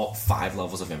all 5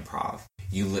 levels of improv.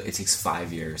 It takes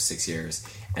 5 years, 6 years,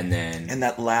 and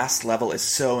that last level is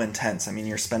so intense. I mean,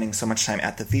 you're spending so much time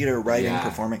at the theater, writing,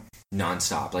 performing,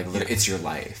 nonstop. Like, it's your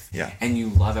life. Yeah, and you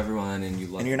love everyone, and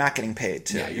you're not getting paid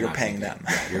too. Yeah, you're paying them.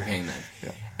 Yeah, you're paying them.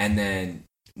 Yeah. And then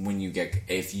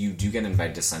if you do get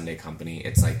invited to Sunday Company,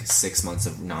 it's like 6 months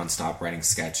of nonstop writing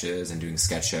sketches and doing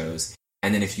sketch shows.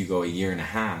 And then if you go a year and a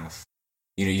half,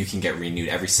 you know, you can get renewed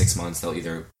every 6 months. They'll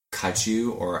either cut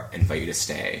you or invite you to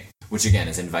stay, which again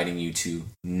is inviting you to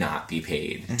not be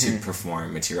paid to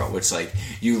perform material, which like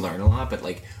you learn a lot, but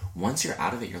like once you're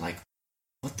out of it, you're like,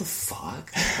 what the fuck?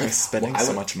 Like, I was spending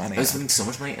so much money,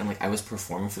 and like I was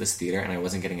performing for this theater and I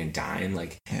wasn't getting a dime.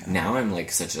 Like now I'm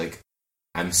like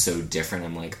I'm so different.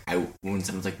 I'm like, when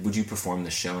someone's like, would you perform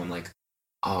the show? I'm like,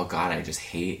 oh God, I just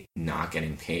hate not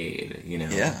getting paid, you know?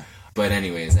 Yeah. But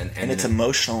anyways, and it's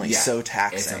emotionally so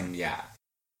taxing.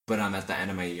 But at the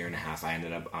end of my year and a half, I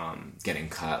ended up getting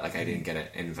cut. Like I didn't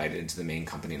get invited into the main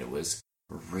company, and it was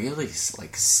really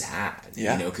like sad, you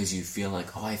know, because you feel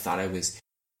like, oh, I thought I was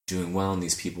doing well, and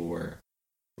these people were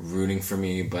rooting for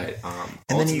me, but and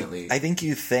ultimately, then I think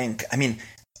you think, I mean,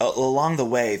 along the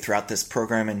way throughout this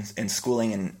program and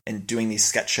schooling and doing these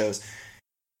sketch shows,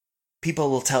 people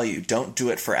will tell you, don't do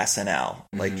it for SNL.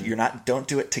 Like don't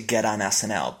do it to get on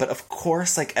SNL. But of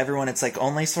course, like everyone, it's like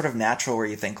only sort of natural where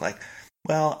you think like,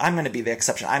 well, I'm going to be the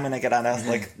exception. I'm going to get on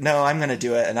like, no, I'm going to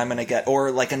do it, and I'm going to get, or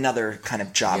like another kind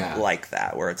of job like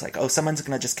that, where it's like, oh, someone's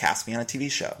going to just cast me on a TV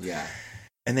show. Yeah.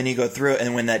 And then you go through it,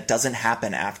 and when that doesn't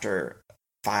happen after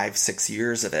 5-6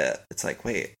 years of it, it's like,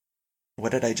 wait,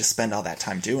 what did I just spend all that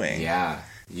time doing? Yeah.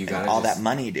 You got all that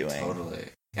money doing. Totally.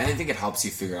 And I think it helps you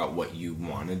figure out what you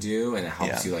want to do, and it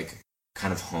helps you like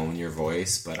kind of hone your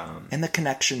voice, but and the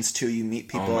connections too. You meet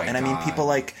people, and I mean, people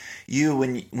like you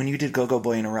when you did Go Go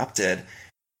Boy Interrupted,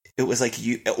 it was like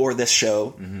you or this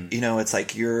show. You know, it's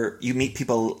like you meet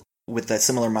people with a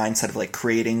similar mindset of like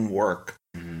creating work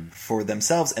for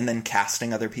themselves, and then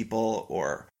casting other people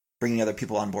or bringing other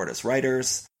people on board as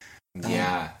writers.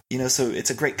 You know, so it's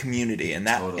a great community, and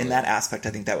that in that aspect, I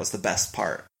think that was the best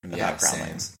part about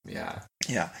Groundlings.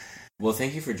 Yeah. Well,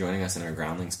 thank you for joining us in our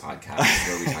Groundlings podcast,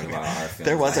 where we talk about our films.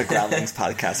 There was a Groundlings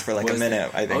podcast for like a minute,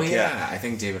 I think. Oh, yeah. I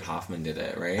think David Hoffman did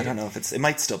it, right? I don't know if it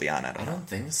might still be on. I don't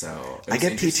think so. I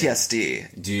get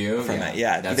PTSD. Do you? From it.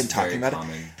 Yeah, you've been talking about it.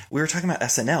 We were talking about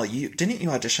SNL. Didn't you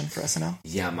audition for SNL?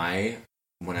 Yeah,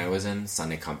 when I was in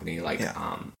Sunday Company,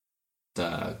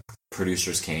 the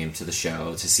producers came to the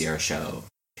show to see our show.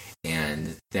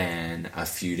 And then a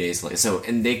few days later,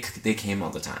 they came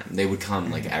all the time. They would come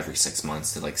like every 6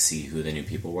 months to like see who the new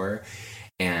people were,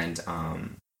 and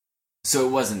so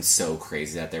it wasn't so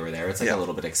crazy that they were there. It's like a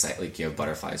little bit exciting, like you have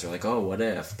butterflies. Or like, oh, what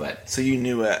if? But so you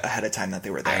knew ahead of time that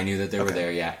they were there. I knew that they were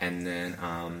there, yeah. And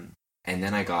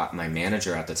then I got my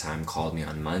manager at the time called me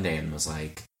on Monday and was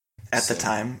like, at the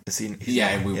time, is he?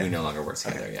 We no longer work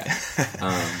together. Okay.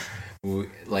 Yeah.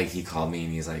 Like he called me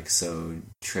and he's like, so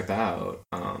trip out,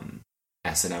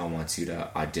 SNL wants you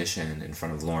to audition in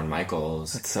front of Lorne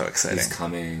Michaels. That's so exciting. He's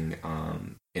coming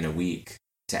in a week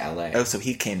to LA. Oh, so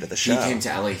he came to the show. He came to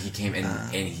LA. He came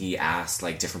and he asked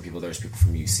like different people. There was people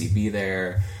from UCB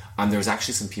there. There was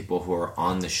actually some people who were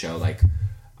on the show, like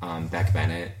Beck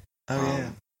Bennett.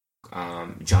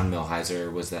 John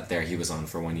Milheiser was there. He was on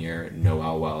for 1 year.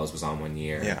 Noel Wells was on 1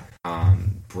 year. Yeah.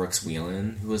 Brooks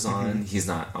Wheelan, who was on, he's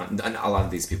not on. A lot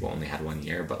of these people only had 1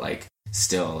 year, but like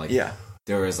still, like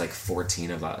there was like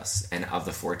 14 of us, and of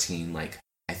the 14, like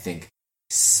I think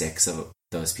 6 of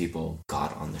those people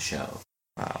got on the show.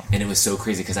 Wow. And it was so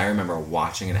crazy because I remember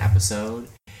watching an episode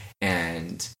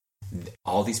and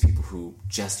all these people who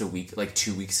just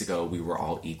 2 weeks ago we were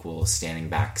all equal standing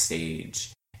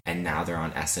backstage. And now they're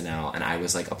on SNL, and I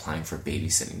was like applying for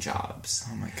babysitting jobs.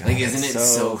 Oh my god! Like, isn't it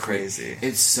so crazy?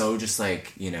 It's so just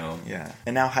like, you know. Yeah.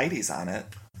 And now Heidi's on it.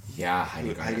 Yeah,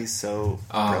 Heidi's so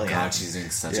brilliant. Oh god, she's doing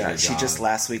such a good job. She just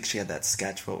last week she had that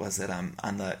sketch. What was it?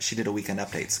 She did a Weekend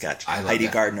Update sketch. I love Heidi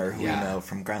that. Gardner, who we know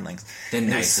from Groundlings. The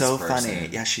nicest so person. Funny.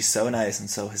 Yeah, she's so nice and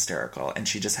so hysterical, and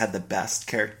she just had the best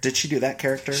character. Did she do that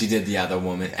character? She did. Yeah, the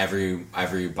woman,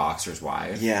 every boxer's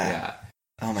wife. Yeah.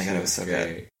 Oh my god, it was so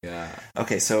great. Good. Yeah.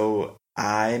 Okay, so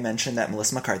I mentioned that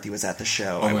Melissa McCarthy was at the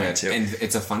show I went to. And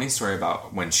it's a funny story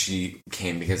about when she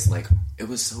came, because like it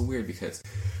was so weird because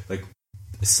like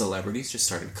celebrities just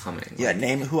started coming. Yeah,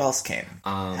 name who else came?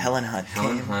 Helen Hunt.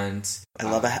 Hunt. I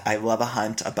love a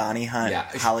Hunt, a Bonnie Hunt,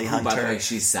 Holly Hunter. By the way,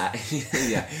 she sat.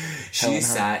 She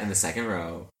sat in the second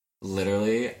row.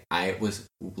 Literally, I was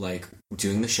like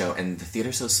doing the show, and the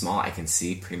theater's so small, I can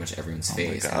see pretty much everyone's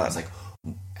face. And I was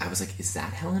like, is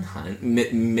that Helen Hunt?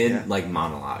 Mid like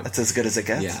monologue. That's as good as it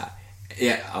gets.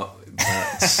 Yeah.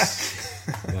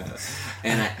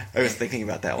 And I was thinking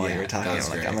about that while you were talking. I'm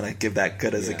like, I'm gonna give that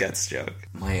good as it gets joke.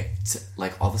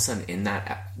 Like all of a sudden in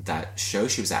that show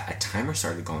she was at, a timer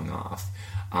started going off,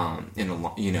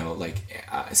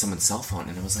 someone's cell phone,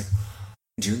 and I was like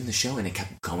doing the show, and it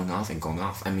kept going off and going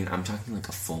off. I mean, I'm talking like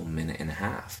a full minute and a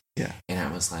half. Yeah. And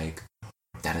I was like,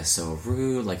 that is so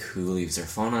rude, like who leaves their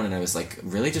phone on? And I was like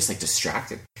really just like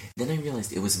distracted. Then I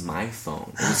realized it was my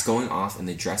phone. It was going off in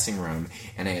the dressing room,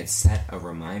 and I had set a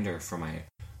reminder for my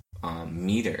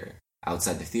meter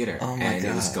outside the theater, and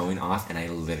it was going off, and I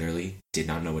literally did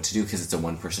not know what to do because it's a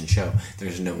one-person show.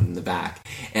 There's no one in the back,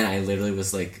 and I literally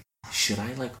was like, should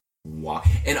I like walk?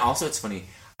 And also it's funny,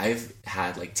 I've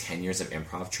had like 10 years of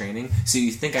improv training, so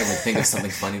you think I would think of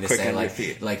something funny to say,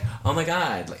 like, oh my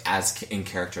god, like as in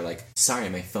character, like, sorry,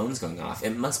 my phone's going off,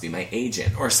 it must be my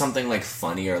agent, or something like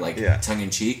funny or like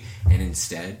tongue-in-cheek, and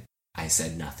instead I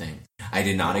said nothing. I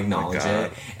did not acknowledge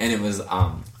it. And it was,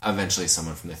 eventually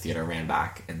someone from the theater ran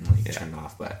back and turned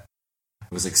off, but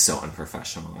it was so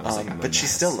unprofessional. I was but she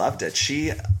still loved it.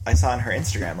 I saw on her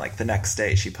Instagram, the next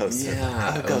day she posted,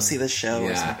 go see this show.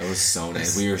 Yeah, it was so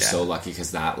nice. We were so lucky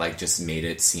because that, just made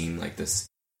it seem like this,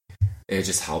 it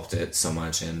just helped it so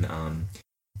much. And,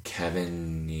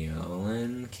 Kevin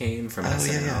Nealon came from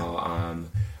SNL.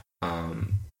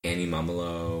 Annie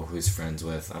Mumolo, who's friends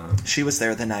with... she was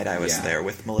there the night I was there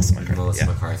with Melissa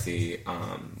McCarthy.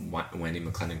 Wendy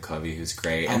McLennan-Covey, who's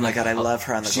great. Oh my God, I love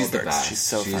her on the Goldbergs. The best. She's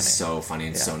so funny. She's so funny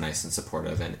and so nice and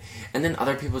supportive. And then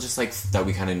other people just that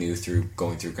we kind of knew through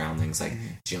going through Groundlings,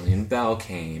 Jillian Bell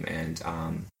came, and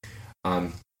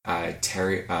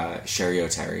Sherry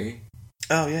O'Terry.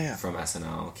 Oh, yeah. From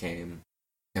SNL came.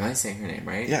 Am I saying her name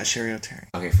right? Yeah, Sherry O'Terry.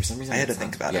 Okay, for some reason I had to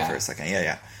think about it for a second.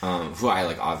 Yeah. Who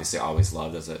I obviously always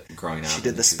loved as a growing up. She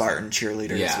did the Spartan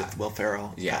cheerleaders with Will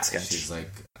Ferrell. Yeah, she's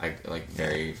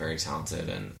very, very talented,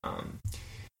 and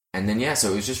then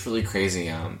so it was just really crazy.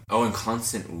 And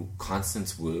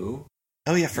Constance Wu.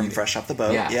 Oh yeah, from Fresh Off the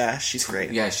Boat. Yeah, she's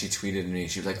great. Yeah, she tweeted me.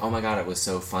 She was like, "Oh my God, it was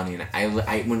so funny." And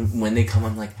I when they come,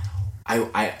 I'm like,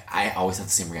 I always have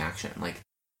the same reaction. I'm like,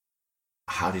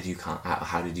 how did you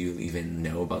even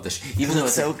know about this? Even though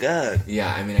it's so good.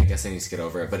 Yeah, I mean, I guess I need to get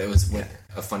over it. But it was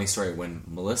a funny story. When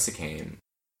Melissa came,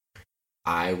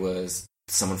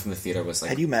 someone from the theater was like...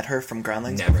 Had you met her from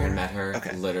Groundlings Never before? met her.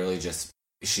 Okay. Literally just...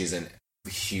 She's a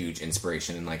huge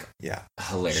inspiration and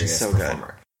hilarious she's so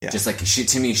performer. Good. Yeah. Just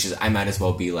to me, I might as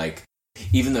well be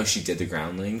even though she did the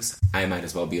Groundlings, I might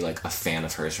as well be a fan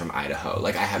of hers from Idaho.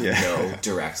 I have no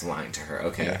direct line to her.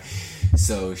 Okay. Yeah.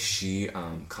 So she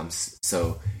comes.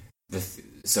 So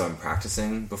I'm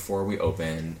practicing before we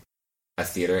open. A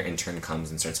theater intern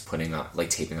comes and starts putting up,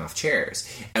 taping off chairs,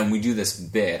 and we do this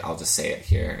bit. I'll just say it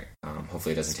here.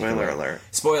 Hopefully, it doesn't take Spoiler alert.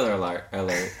 Spoiler alert!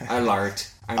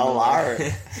 Alert!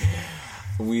 Alert!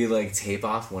 We tape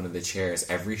off one of the chairs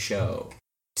every show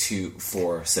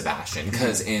for Sebastian,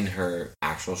 because in her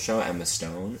actual show, Emma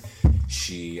Stone,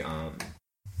 she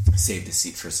saved the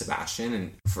seat for Sebastian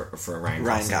and for Ryan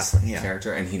Gosling's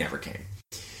character, and he never came.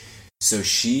 So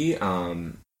she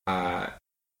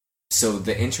so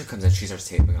the intern comes in, she starts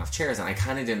taping off chairs, and I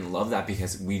kind of didn't love that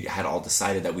because we had all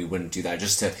decided that we wouldn't do that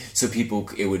so people,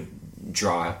 it would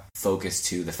draw focus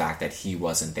to the fact that he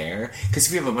wasn't there, because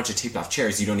if you have a bunch of taped off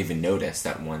chairs, you don't even notice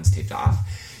that one's taped off.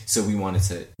 So we wanted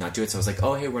to not do it. So I was like,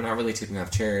 oh, hey, we're not really taping off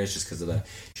chairs just because of the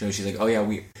show. She's like, oh, yeah,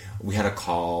 we had a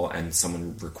call and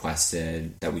someone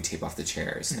requested that we tape off the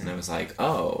chairs. Mm-hmm. And I was like,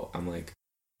 oh.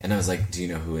 And I was like, do you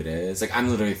know who it is? I'm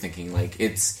literally thinking,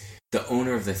 it's the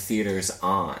owner of the theater's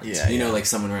aunt. Yeah,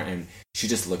 someone, and she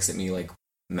just looks at me,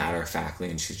 matter-of-factly,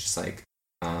 and she's just like,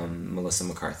 Melissa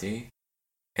McCarthy.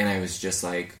 And I was just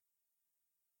like,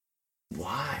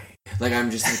 why?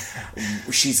 I'm just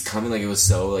she's coming. It was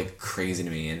so crazy to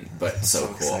me, but so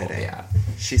cool. Exciting. Yeah,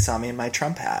 she saw me in my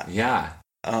Trump hat. Yeah.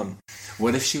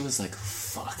 What if she was like,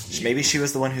 "Fuck you"? Maybe she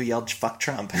was the one who yelled "fuck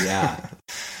Trump." Yeah.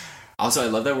 Also, I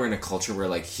love that we're in a culture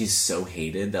where he's so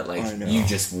hated that you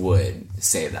just would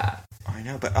say that. I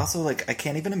know, but also I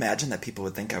can't even imagine that people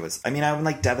would think I was. I mean, I'm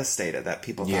devastated that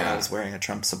people thought I was wearing a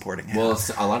Trump supporting hat. Well,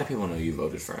 a lot of people know you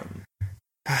voted for him.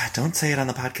 Don't say it on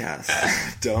the podcast.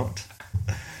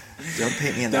 Don't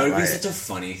paint me in that light. That would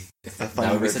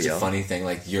be such a funny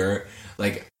thing. You're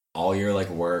all your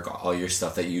work, all your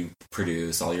stuff that you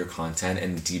produce, all your content,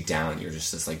 and deep down you're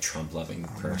just this Trump loving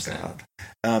person.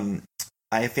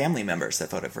 I have family members that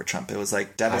voted for Trump. It was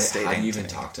devastating. How do you even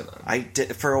talk to them? I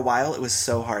did for a while. It was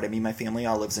so hard. I mean, my family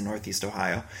all lives in Northeast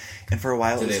Ohio, and for a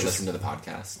while, did they listen to the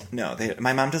podcast? No,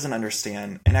 my mom doesn't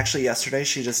understand. And actually, yesterday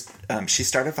she just she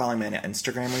started following me on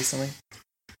Instagram recently.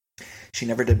 She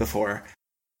never did before,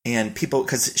 and people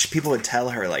would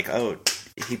tell her oh,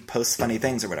 he posts funny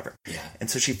things or whatever. Yeah. And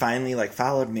so she finally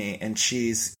followed me, and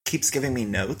keeps giving me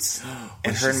notes,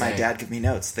 and her and my dad give me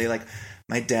notes. They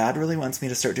my dad really wants me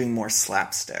to start doing more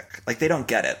slapstick. They don't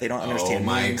get it. They don't understand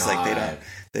memes.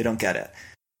 They don't get it.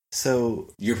 So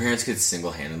your parents could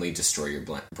single-handedly destroy your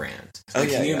brand.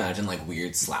 Can you imagine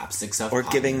weird slapstick stuff? Or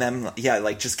giving them,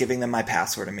 just giving them my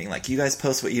password and being you guys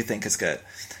post what you think is good.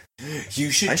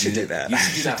 I should do that. You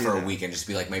should do that for a week and just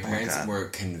be my parents were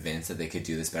convinced that they could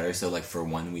do this better. So for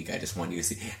 1 week, I just want you to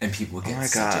see, and people would get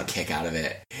such a kick out of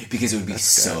it because it would be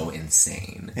so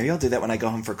insane. Maybe I'll do that when I go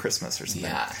home for Christmas or something.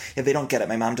 Yeah, they don't get it.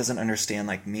 My mom doesn't understand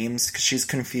memes because she's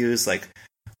confused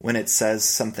when it says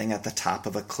something at the top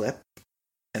of a clip,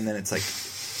 and then it's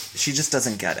she just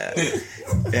doesn't get it,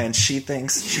 and she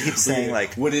keeps saying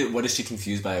what is she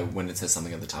confused by when it says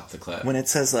something at the top of the clip? When it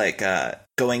says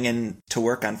going in to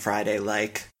work on Friday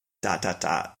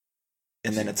dot.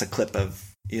 and then it's a clip of,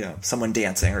 someone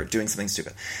dancing or doing something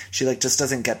stupid. She like just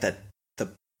doesn't get that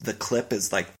the clip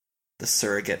is like the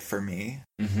surrogate for me,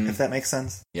 if that makes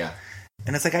sense. Yeah.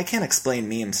 And it's like, I can't explain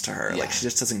memes to her. Yeah. Like, she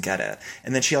just doesn't get it.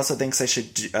 And then she also thinks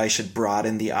I should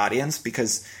broaden the audience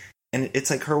because, and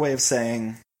it's like her way of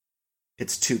saying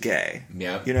it's too gay.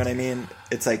 Yep. You know what I mean?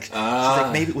 It's like, she's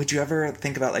like, maybe, would you ever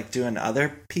think about like doing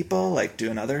other people, like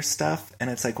doing other stuff? And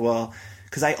it's like, well,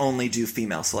 because I only do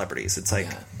female celebrities. It's like,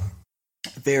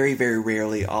 very, very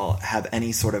rarely I'll have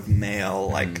any sort of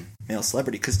male, male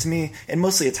celebrity. Because to me, and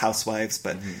mostly it's housewives,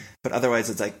 but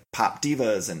otherwise it's like pop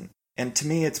divas and to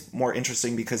me, it's more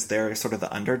interesting because they're sort of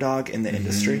the underdog in the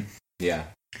industry. Yeah.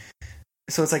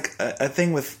 So it's like a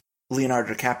thing with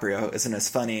Leonardo DiCaprio isn't as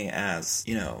funny as,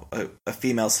 a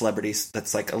female celebrity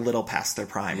that's like a little past their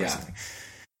prime or something.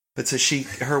 But so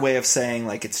her way of saying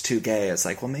like it's too gay is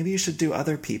like, well, maybe you should do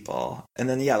other people. And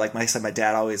then, like I said, my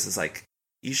dad always is like,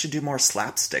 you should do more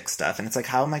slapstick stuff. And it's like,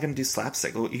 how am I going to do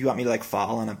slapstick? You want me to like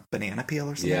fall on a banana peel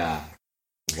or something? Yeah.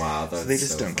 Wow, that's so they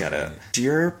just don't get it. Do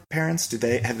your parents?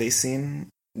 Have they seen?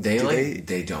 They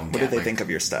don't. What do they think of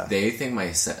your stuff? They think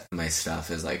my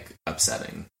stuff is like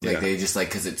upsetting. Like they just like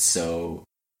because it's so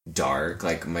dark.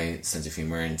 Like my sense of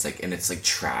humor, and it's like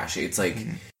trashy. It's like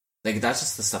like that's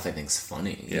just the stuff I think's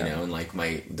funny, you know. And like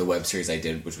the web series I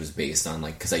did, which was based on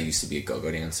like because I used to be a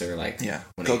go-go dancer, like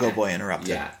Go-Go Boy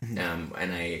Interrupted. And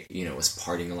I was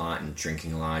partying a lot and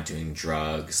drinking a lot, doing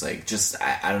drugs, like just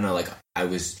I don't know, like I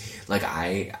was like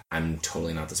I'm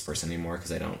totally not this person anymore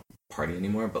because I don't party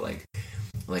anymore, but like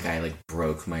I like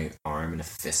broke my arm in a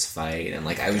fist fight, and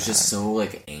like I was just so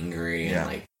like angry and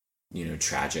like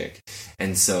tragic,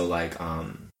 and so like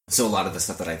so a lot of the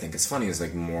stuff that I think is funny is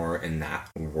like more in that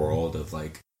world of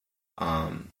like,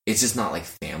 it's just not like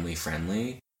family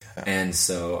friendly. Yeah. And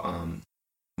so,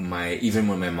 even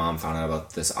when my mom found out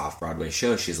about this off-Broadway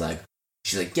show, she's like,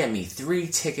 get me 3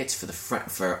 tickets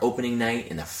for opening night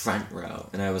in the front row.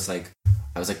 And I was like,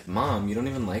 Mom, you don't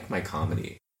even like my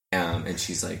comedy. And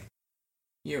she's like,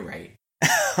 you're right.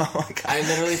 Oh my God. I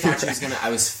literally thought she was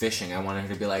I was fishing. I wanted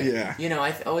her to be like, it's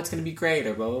going to be great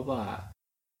or blah, blah, blah.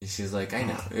 She was like, I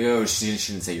know. She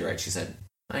didn't say you're right. She said,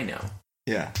 I know.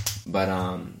 Yeah. But,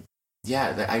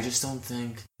 I just don't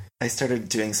think... I started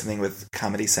doing something with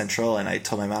Comedy Central, and I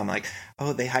told my mom, like,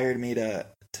 oh, they hired me to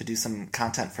do some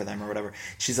content for them or whatever.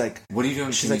 She's like... What are you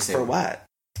doing? She's like, for what?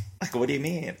 Like, what do you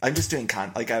mean? I'm just doing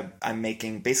I'm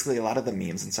making... Basically, a lot of the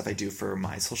memes and stuff I do for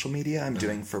my social media, I'm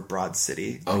doing for Broad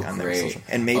City. Like, on great. Their social...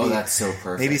 And maybe... that's so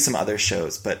perfect. Maybe some other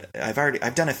shows, but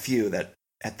I've done a few that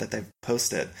they've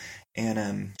posted.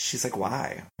 And she's like,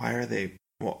 why? Why are they...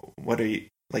 What are you...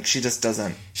 Like, she just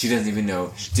doesn't... She doesn't even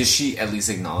know. Does she at least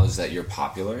acknowledge that you're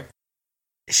popular?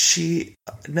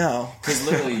 No. Because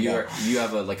literally, you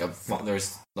have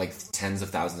there's like tens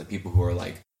of thousands of people who are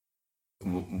like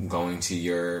going to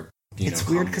your... It's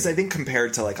weird because I think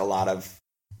compared to like a lot of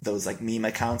those like meme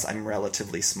accounts, I'm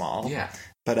relatively small. Yeah.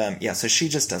 But so she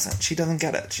just doesn't... She doesn't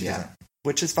get it. She doesn't...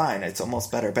 Which is fine. It's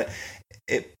almost better. But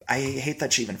I hate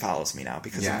that she even follows me now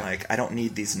because I'm like, I don't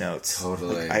need these notes.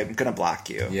 Totally. Like, I'm going to block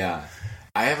you. Yeah.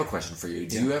 I have a question for you.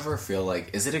 Do you ever feel like,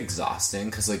 is it exhausting?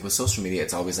 Because like with social media,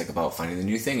 it's always like about finding the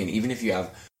new thing. And even if you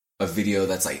have a video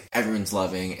that's like everyone's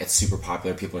loving, it's super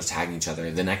popular, people are tagging each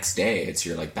other, the next day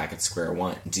you're like back at square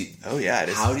one. It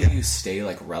is. How do you stay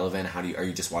like relevant? Are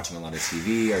you just watching a lot of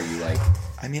TV? Are you like...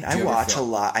 I mean, I watch a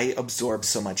lot. I absorb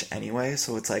so much anyway.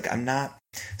 So it's like, I'm not...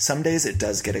 Some days it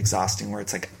does get exhausting where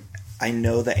it's like, I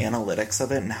know the analytics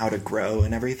of it and how to grow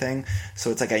and everything. So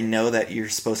it's like, I know that you're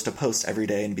supposed to post every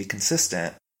day and be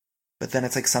consistent. But then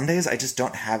it's like, some days I just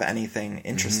don't have anything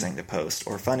interesting to post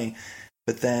or funny.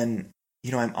 But then,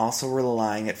 I'm also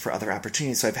relying it for other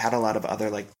opportunities. So I've had a lot of other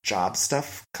like job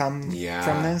stuff come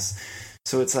from this.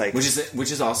 So it's like...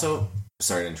 Which is also,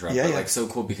 sorry to interrupt, but like so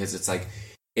cool because it's like,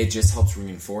 it just helps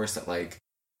reinforce that like,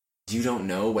 you don't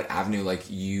know what avenue, like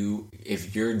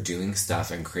if you're doing stuff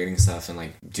and creating stuff and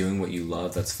like doing what you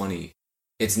love, that's funny.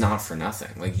 It's not for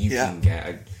nothing. Like you can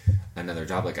get another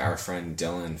job. Like our friend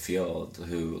Dylan Field,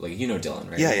 who like, Dylan,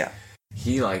 right? Yeah.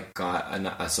 He like got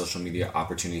a social media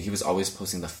opportunity. He was always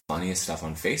posting the funniest stuff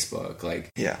on Facebook. Like,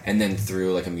 and then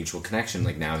through like a mutual connection,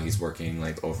 like now he's working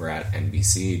like over at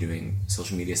NBC doing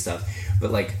social media stuff.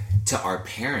 But like to our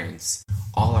parents,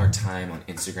 all our time on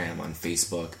Instagram, on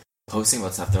Facebook, posting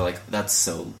about stuff, they're like, that's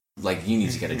so, like, you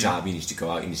need to get a job, you need to go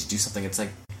out, you need to do something. It's like,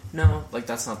 no, like,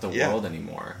 that's not the world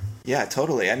anymore. Yeah,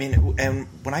 totally. I mean, and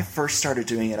when I first started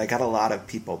doing it, I got a lot of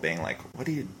people being like, what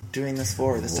are you doing this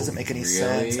for? This doesn't make any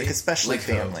sense. Like, especially like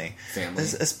family.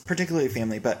 Particularly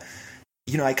family. But,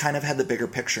 I kind of had the bigger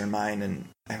picture in mind, and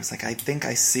I was like, I think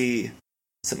I see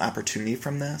some opportunity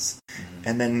from this.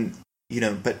 And then,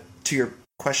 but to your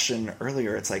question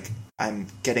earlier, it's like I'm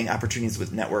getting opportunities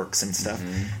with networks and stuff.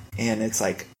 And it's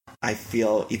like I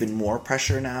feel even more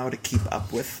pressure now to keep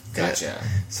up with it.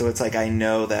 So it's like I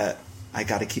know that I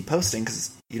got to keep posting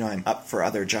because, I'm up for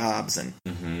other jobs and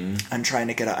I'm trying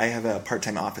to I have a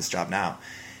part-time office job now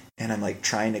and I'm like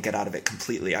trying to get out of it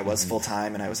completely. I was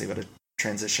full-time and I was able to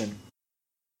transition.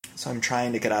 So I'm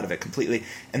trying to get out of it completely.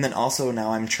 And then also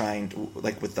now I'm trying to,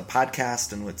 like with the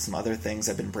podcast and with some other things,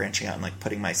 I've been branching out and like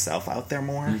putting myself out there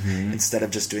more instead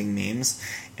of just doing memes.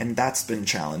 And that's been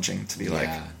challenging to be like,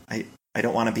 I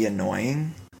don't want to be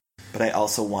annoying, but I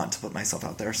also want to put myself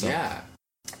out there. So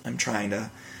I'm trying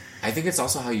to. I think it's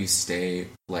also how you stay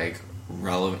like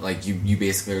relevant. Like you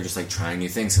basically are just like trying new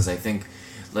things. Cause I think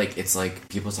like, it's like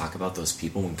people talk about those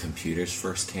people when computers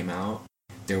first came out.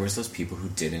 There was those people who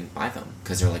didn't buy them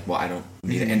because they're like, well, I don't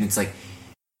need it. And it's like,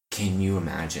 can you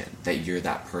imagine that you're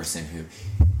that person who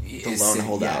the lone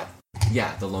holdout?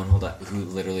 Yeah, the lone holdout who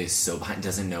literally is so behind,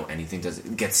 doesn't know anything,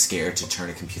 gets scared to turn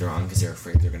a computer on because they're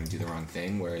afraid they're going to do the wrong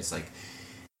thing. Whereas like,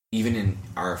 even in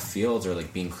our fields or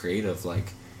like being creative, like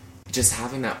just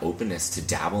having that openness to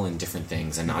dabble in different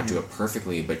things and not do it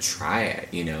perfectly, but try it,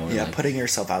 And yeah, like, putting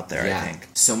yourself out there, I think.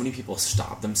 So many people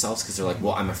stop themselves because they're like,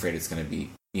 well, I'm afraid it's going to be,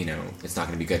 it's not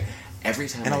going to be good. Every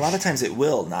time. And a lot of times it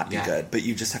will not be good, but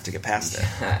you just have to get past it.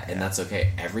 And that's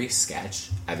okay. Every sketch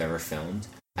I've ever filmed,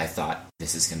 I thought,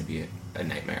 this is going to be a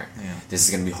nightmare. Yeah. This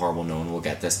is going to be horrible. No one will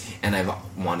get this. And I've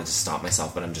wanted to stop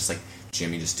myself, but I'm just like,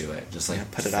 Jimmy, just do it. Just like,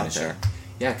 put it out there.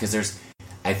 Yeah, because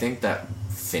I think that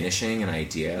finishing an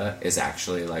idea is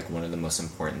actually like one of the most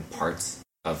important parts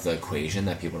of the equation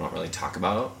that people don't really talk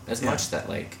about as much. That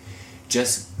like,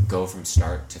 just go from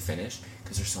start to finish.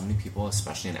 Because there's so many people,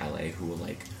 especially in LA, who will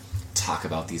like talk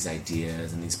about these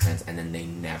ideas and these plans, and then they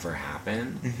never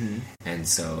happen. And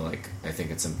so, like, I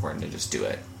think it's important to just do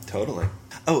it. Totally.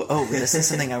 Oh, this is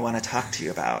something I want to talk to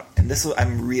you about, and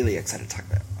I'm really excited to talk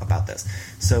about this.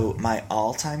 So, my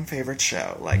all-time favorite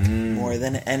show, like more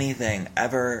than anything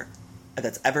ever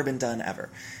that's ever been done ever,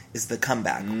 is The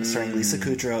Comeback, starring Lisa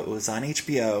Kudrow. It was on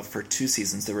HBO for 2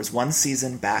 seasons. There was one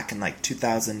season back in like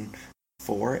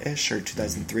 2004-ish or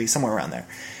 2003, somewhere around there.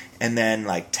 And then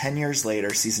like 10 years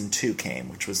later, season 2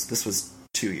 came, this was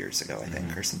 2 years ago, I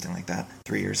think, or something like that,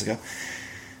 3 years ago.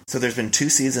 So there's been 2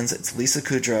 seasons. It's Lisa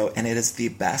Kudrow, and it is the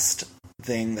best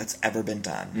thing that's ever been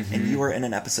done. And you were in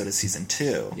an episode of season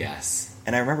 2. Yes.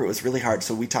 And I remember it was really hard.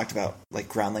 So we talked about like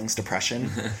Groundlings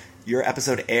depression. Your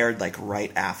episode aired like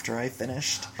right after I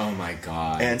finished. Oh my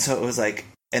God. And so it was like,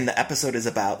 and the episode is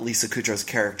about Lisa Kudrow's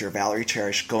character, Valerie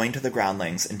Cherish, going to the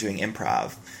Groundlings and doing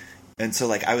improv. And so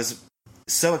like I was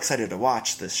so excited to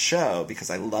watch this show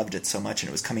because I loved it so much and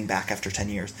it was coming back after 10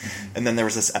 years. And then there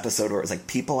was this episode where it was like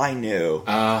people I knew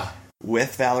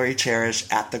with Valerie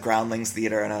Cherish at the Groundlings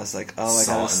Theater, and I was like, oh my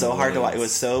God, it was so hard to watch. It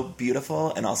was so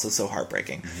beautiful and also so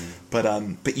heartbreaking. But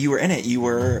you were in it. You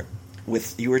were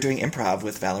doing improv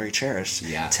with Valerie Cherish.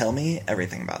 Yeah. Tell me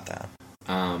everything about that.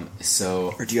 Or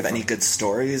do you have any good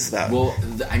stories about? Well,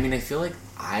 I mean, I feel like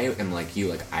I am like you.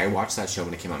 Like, I watched that show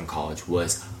when it came out in college.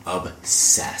 Was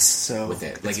obsessed with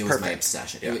it. Like, it was my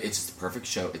obsession. Yeah. It's just a perfect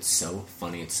show. It's so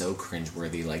funny. It's so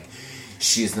cringeworthy. Like,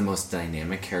 she is the most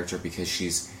dynamic character because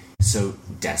she's so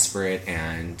desperate,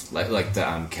 and like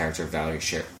the character of Valerie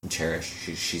Cherish.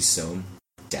 She's so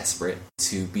desperate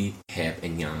to be hip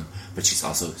and young, but she's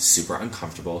also super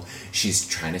uncomfortable. She's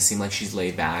trying to seem like she's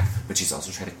laid back, but she's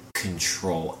also trying to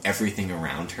control everything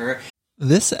around her.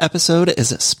 This episode is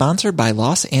sponsored by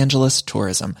Los Angeles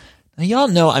Tourism. Now, y'all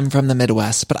know I'm from the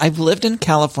Midwest, but I've lived in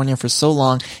California for so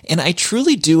long, and I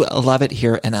truly do love it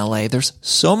here in LA. There's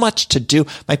so much to do.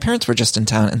 My parents were just in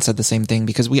town and said the same thing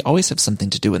because we always have something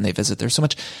to do when they visit. There's so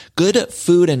much good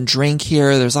food and drink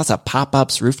here. There's lots of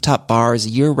pop-ups, rooftop bars,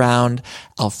 year-round,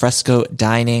 al fresco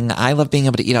dining. I love being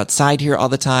able to eat outside here all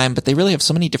the time, but they really have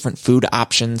so many different food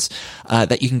options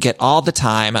that you can get all the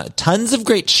time. Tons of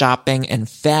great shopping and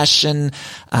fashion.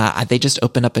 They just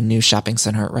opened up a new shopping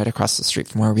center right across the street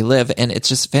from where we live, and it's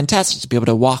just fantastic to be able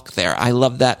to walk there. I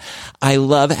love that. I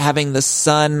love having the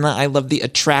sun. I love the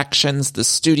attractions, the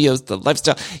studios, the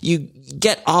lifestyle. You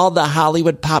get all the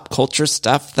Hollywood pop culture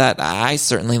stuff that I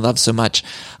certainly love so much.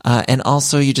 And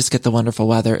also you just get the wonderful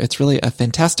weather. It's really a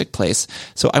fantastic place.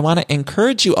 So I want to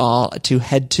encourage you all to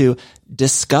head to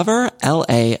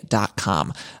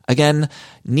discoverla.com. Again,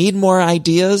 need more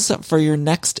ideas for your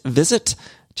next visit?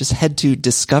 Just head to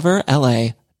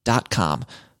discoverla.com.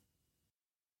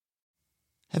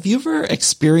 Have you ever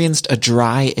experienced a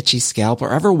dry, itchy scalp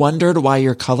or ever wondered why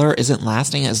your color isn't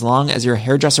lasting as long as your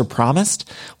hairdresser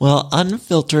promised? Well,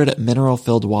 unfiltered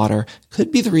mineral-filled water could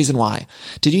be the reason why.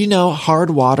 Did you know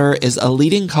hard water is a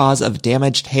leading cause of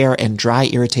damaged hair and dry,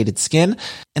 irritated skin?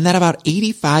 And that about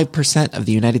 85% of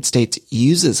the United States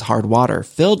uses hard water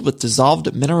filled with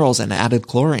dissolved minerals and added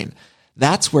chlorine.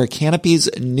 That's where Canopy's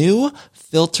new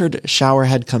filtered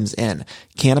showerhead comes in.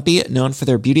 Canopy, known for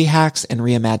their beauty hacks and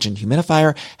reimagined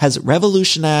humidifier, has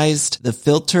revolutionized the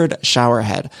filtered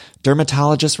showerhead.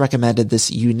 Dermatologists recommended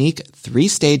this unique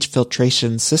 3-stage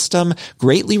filtration system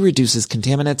greatly reduces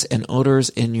contaminants and odors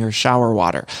in your shower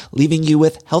water, leaving you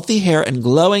with healthy hair and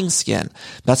glowing skin.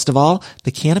 Best of all,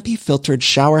 the Canopy filtered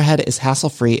showerhead is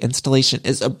hassle-free, installation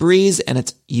is a breeze, and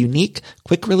its unique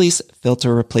quick-release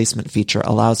filter replacement feature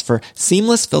allows for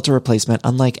seamless filter replacement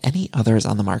unlike any others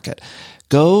on the market.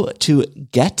 Go to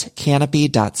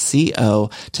getcanopy.co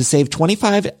to save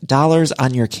 $25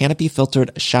 on your Canopy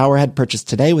filtered showerhead purchase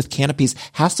today with Canopy's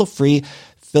hassle-free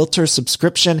filter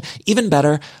subscription. Even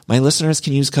better, my listeners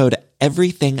can use code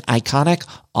EVERYTHINGICONIC,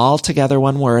 all together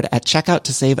one word, at checkout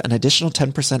to save an additional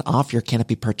 10% off your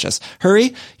Canopy purchase.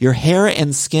 Hurry, your hair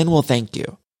and skin will thank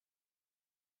you.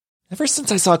 Ever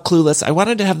since I saw Clueless, I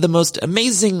wanted to have the most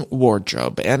amazing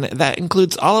wardrobe, and that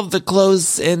includes all of the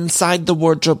clothes inside the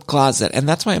wardrobe closet, and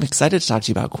that's why I'm excited to talk to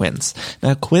you about Quince.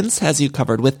 Now, Quince has you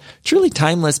covered with truly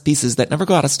timeless pieces that never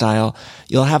go out of style.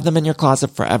 You'll have them in your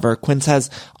closet forever. Quince has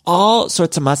all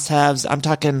sorts of must-haves. I'm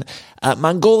talking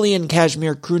Mongolian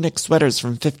cashmere crewneck sweaters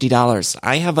from $50.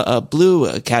 I have a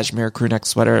blue cashmere crewneck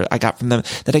sweater I got from them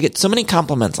that I get so many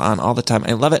compliments on all the time.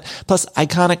 I love it. Plus,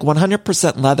 iconic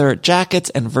 100% leather jackets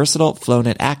and versatile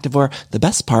flow-knit activewear. The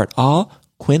best part, all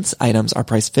Quince items are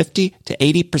priced 50 to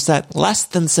 80% less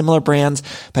than similar brands.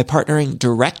 By partnering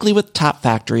directly with top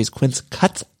factories, Quince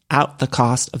cuts out the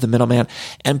cost of the middleman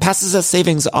and passes us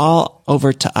savings all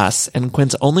over to us. And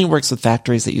Quince only works with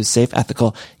factories that use safe,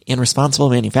 ethical, and responsible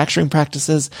manufacturing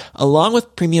practices, along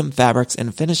with premium fabrics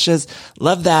and finishes.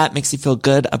 Love that. Makes you feel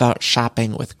good about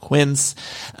shopping with Quince.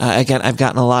 Again, I've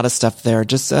gotten a lot of stuff there,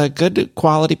 just good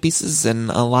quality pieces and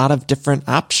a lot of different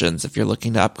options if you're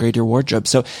looking to upgrade your wardrobe.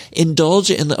 So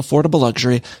indulge in the affordable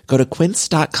luxury. Go to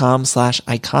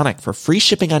quince.com/iconic for free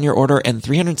shipping on your order and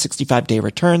 365-day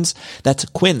returns. That's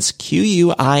Quince,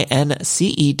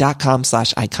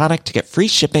 QUINCE.com/iconic to get free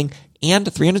shipping and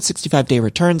 365-day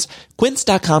returns.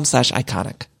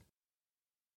 Quince.com/iconic.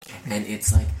 And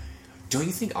it's like, don't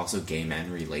you think also gay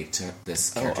men relate to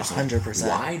this character? 100%.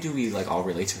 Why do we all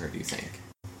relate to her, do you think?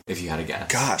 If you had a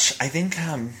guess. Gosh, I think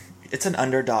it's an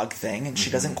underdog thing, and she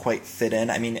doesn't quite fit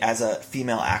in. I mean, as a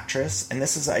female actress, and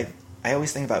this is, I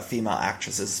always think about female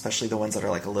actresses, especially the ones that are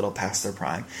a little past their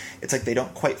prime. It's like they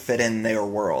don't quite fit in their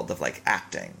world of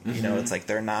acting. Mm-hmm. You know, it's like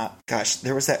they're not. Gosh,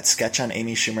 there was that sketch on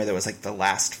Amy Schumer that was the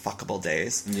last fuckable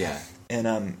days. Yeah.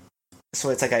 And so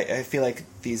it's like I feel like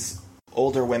these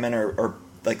older women or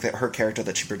her character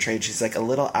that she portrayed, she's a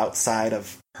little outside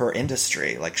of her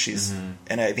industry. She's,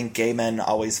 and I think gay men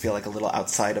always feel a little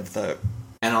outside of the.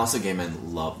 And also, gay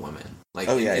men love women.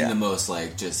 In the most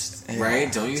just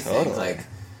right. Don't you totally think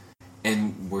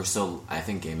And we're so, I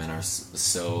think gay men are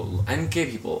so, and gay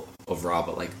people overall,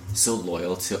 but so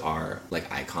loyal to our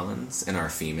icons and our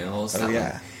females. Oh,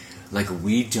 yeah.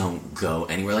 We don't go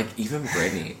anywhere. Even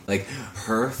Britney,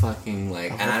 her fucking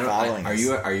and I don't.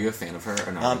 Are you a fan of her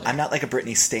or not? Really? I'm not a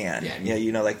Britney stan. Yeah,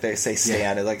 they say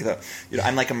stan. Yeah.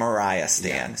 I'm a Mariah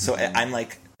stan. Yeah. So I'm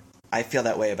I feel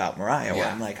that way about Mariah, where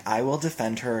I'm I will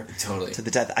defend her to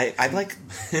the death.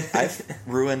 I've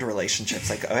ruined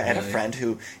relationships. I had a friend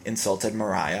who insulted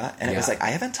Mariah, and it was I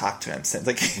haven't talked to him since.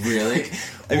 Really?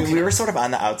 I mean, we were sort of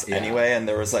on the outs anyway, and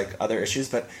there was other issues,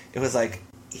 but it was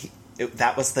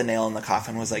that was the nail in the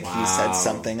coffin. Was he said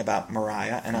something about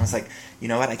Mariah, and I was you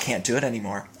know what? I can't do it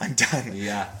anymore. I'm done.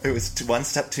 Yeah, it was one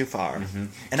step too far. Mm-hmm.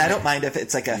 And I don't mind if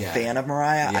it's a fan of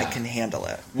Mariah. I can handle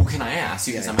it. Well, can I ask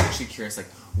you? Because I'm actually curious.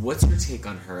 What's your take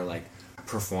on her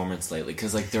performance lately?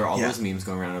 Because there are all those memes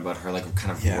going around about her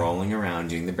kind of rolling around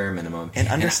doing the bare minimum, and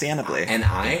understandably. And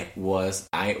I was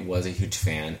a huge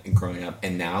fan growing up,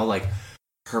 and now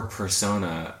her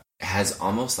persona has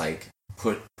almost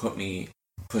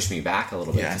pushed me back a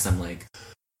little bit because I'm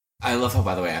I love how,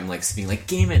 by the way, I'm being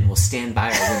gay men will stand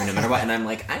by our women no matter what, and I'm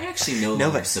I actually no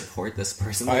longer support this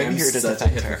person. I'm here to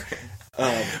defend her.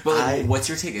 But what's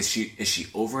your take? Is she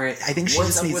over it? I think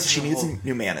she needs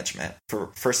new management.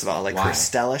 First of all, her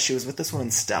Stella, she was with this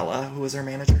woman Stella, who was her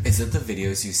manager. Is it the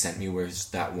videos you sent me? Where's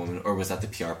that woman, or was that the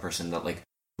PR person that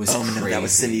was crazy. No, that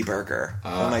was Cindy Berger.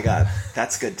 Oh my god,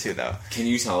 that's good too, though. Can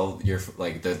you tell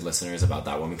the listeners about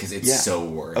that woman, because it's so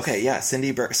worth. Okay, yeah,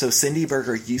 Cindy Berger. So Cindy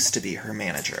Berger used to be her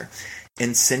manager,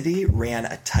 and Cindy ran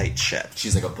a tight ship.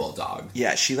 She's like a bulldog.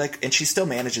 Yeah, and she still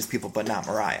manages people, but not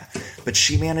Mariah. But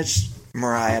she managed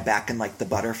Mariah back in like the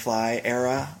Butterfly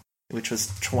era, which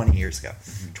was 20 years ago,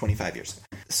 25 years ago.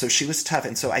 So she was tough,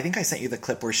 and so I think I sent you the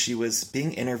clip where she was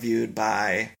being interviewed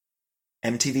by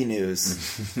MTV News.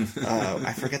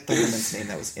 I forget the woman's name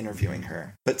that was interviewing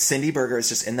her. But Cindy Berger is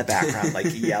just in the background, like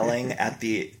yelling at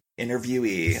the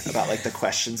interviewee about like the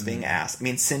questions being asked. I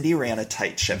mean, Cindy ran a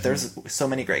tight ship. There's so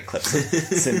many great clips of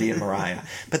Cindy and Mariah.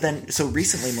 But then, so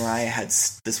recently Mariah had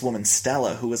this woman,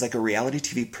 Stella, who was like a reality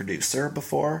TV producer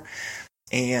before.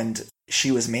 And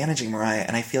she was managing Mariah,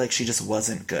 and I feel like she just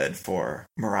wasn't good for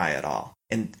Mariah at all.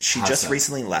 And she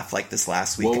recently left, like, this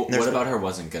last week. Well, what about her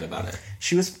wasn't good about it?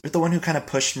 She was the one who kind of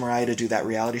pushed Mariah to do that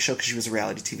reality show because she was a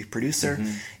reality TV producer.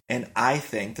 And I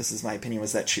think, this is my opinion,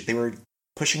 was that they were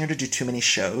pushing her to do too many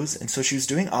shows. And so she was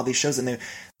doing all these shows, and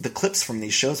the clips from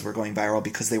these shows were going viral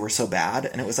because they were so bad.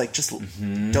 And it was like, just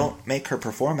don't make her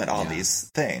perform at all these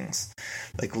things.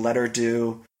 Like, let her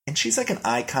do... And she's like an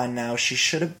icon now. She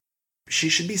should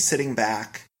be sitting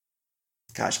back.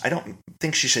 Gosh, I don't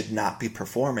think she should not be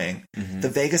performing. The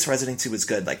Vegas residency was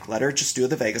good. Like, let her just do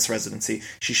the Vegas residency.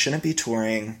 She shouldn't be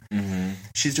touring.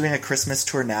 She's doing a Christmas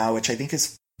tour now, which I think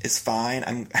is fine.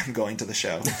 I'm going to the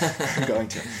show. I'm going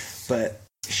to. But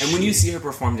and when you see her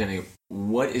perform, Jenny,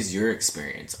 what is your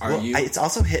experience? It's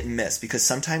also hit and miss because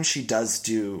sometimes she does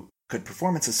do good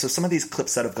performances. So some of these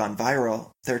clips that have gone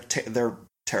viral, they're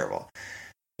terrible.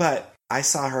 But I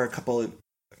saw her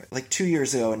 2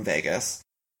 years ago in Vegas,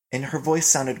 and her voice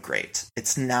sounded great.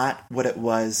 It's not what it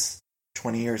was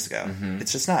 20 years ago.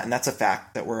 It's just not. And that's a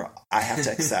fact that I have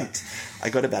to accept. I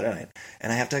go to bed at night,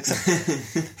 and I have to accept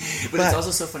it. But it's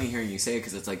also so funny hearing you say it,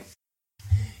 because it's like,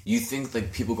 you think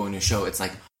like people going to a show, it's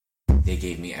like, they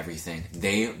gave me everything.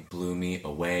 They blew me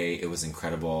away. It was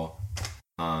incredible.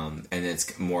 And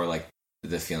it's more like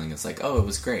the feeling is like, oh, it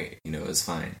was great. It was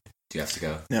fine. Do you have to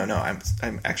go? No,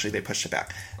 I'm actually, they pushed it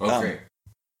back. Oh, great.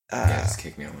 Just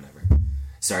kick me out whenever.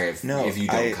 Sorry, if you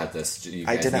don't cut this, you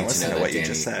guys didn't need listen to know to what that you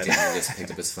just said. Danny just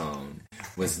picked up his phone,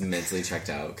 was mentally checked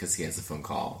out because he has a phone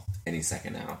call any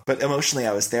second now. But emotionally,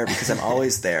 I was there because I'm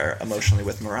always there emotionally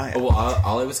with Mariah. Oh, well,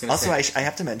 all I was going to say... Also, I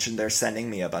have to mention they're sending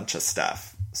me a bunch of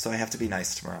stuff, so I have to be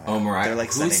nice to Mariah. Oh, Mariah? They're,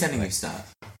 like, who's sending you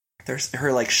stuff? There's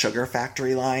her, like, Sugar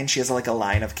Factory line. She has, like, a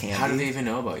line of candy. How do they even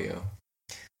know about you?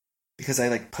 Because I,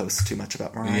 like, post too much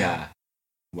about Mariah. Yeah.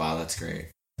 Wow, that's great.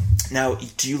 Now,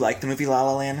 do you like the movie La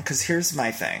La Land? Because here's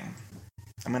my thing.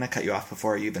 I'm going to cut you off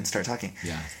before you even start talking.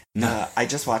 Yeah. No. I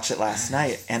just watched it last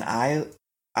night, and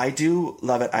I do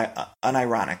love it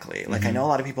unironically. Like, I know a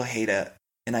lot of people hate it,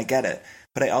 and I get it.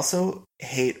 But I also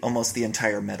hate almost the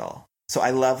entire middle. So I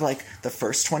love, like, the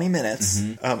first 20 minutes.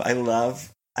 I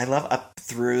love up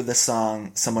through the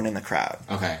song Someone in the Crowd.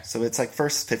 Okay. So it's, like,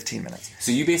 first 15 minutes.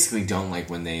 So you basically don't like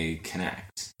when they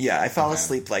connect. Yeah, I fall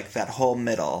asleep, like, that whole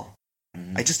middle.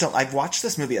 I just don't... I've watched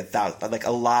this movie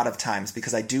a lot of times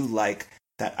because I do like...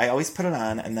 that I always put it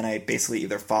on, and then I basically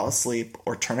either fall asleep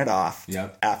or turn it off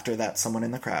after that Someone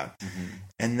in the Crowd.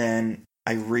 And then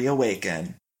I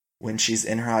reawaken when she's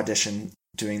in her audition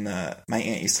doing My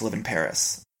Aunt Used to Live in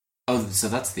Paris. Oh, so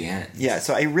that's the end. Yeah,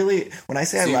 so when I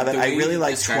say I love it, I really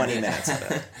like 20 minutes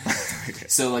of it.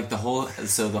 So like her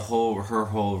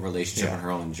whole relationship and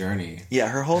her own journey. Yeah,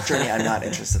 her whole journey I'm not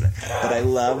interested in. But I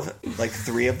love like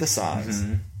 3 of the songs.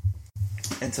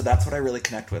 And so that's what I really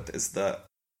connect with is the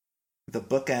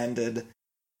book-ended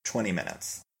 20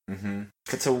 minutes.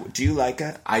 But so, do you like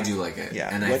it? I do like it. Yeah.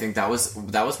 And I think that was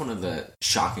one of the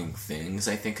shocking things,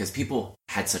 I think, because people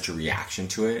had such a reaction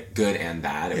to it, good and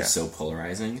bad. It was so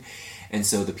polarizing. And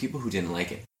so the people who didn't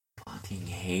like it fucking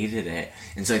hated it.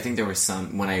 And so I think there were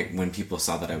some, when people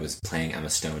saw that I was playing Emma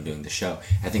Stone doing the show,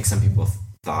 I think some people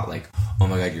thought like, oh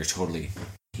my God, you're totally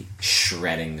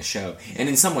shredding the show. And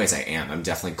in some ways I am. I'm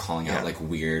definitely calling out like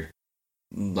weird,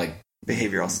 like,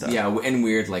 behavioral stuff. Yeah, and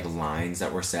weird like lines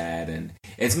that were said, and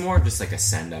it's more just like a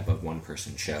send up of one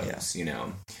person shows,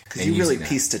 Because you really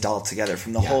pieced it all together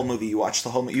from the whole movie. You watched the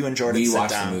whole movie. You enjoyed it. We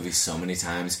watched the movie so many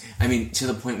times. I mean, to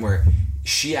the point where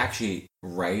she actually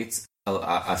writes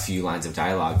a few lines of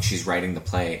dialogue. She's writing the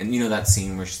play, and that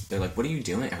scene where they're like, "What are you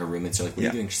doing?" Her roommates are like, "What are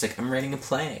you doing?" She's like, "I'm writing a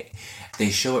play."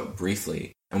 They show it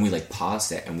briefly, and we like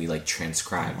paused it, and we like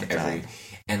transcribed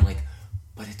and like.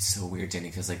 But it's so weird, Danny,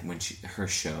 because like when her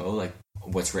show, like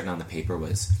what's written on the paper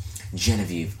was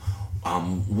Genevieve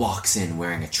walks in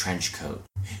wearing a trench coat.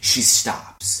 She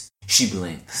stops. She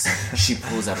blinks. She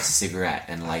pulls out a cigarette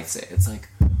and lights it. It's like,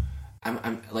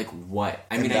 I'm like, what?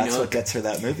 I mean, that's I know what gets her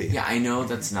that movie. Yeah, I know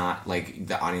that's not like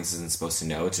the audience isn't supposed to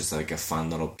know. It's just like a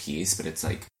fun little piece, but it's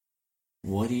like,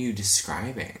 what are you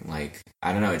describing? Like,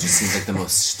 I don't know. It just seems like the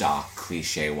most stock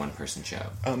cliche one-person show.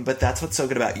 But that's what's so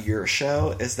good about your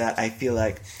show is that I feel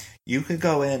like you can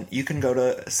go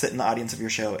to sit in the audience of your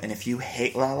show, and if you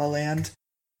hate La La Land,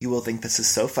 you will think this is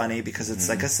so funny because it's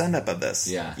like a send-up of this.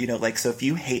 Yeah. You know, like, so if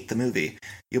you hate the movie,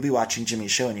 you'll be watching Jimmy's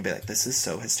show and you'll be like, this is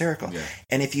so hysterical. Yeah.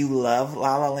 And if you love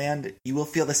La La Land, you will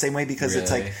feel the same way because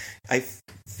it's like, I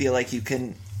feel like you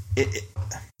can,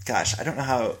 gosh, I don't know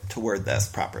how to word this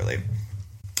properly,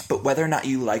 but whether or not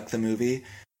you like the movie,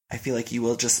 I feel like you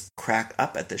will just crack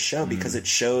up at this show because it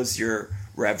shows your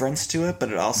reverence to it, but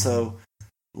it also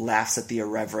laughs at the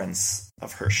irreverence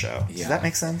of her show. Yeah. Does that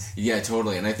make sense? Yeah,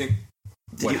 totally. And I think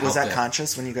was that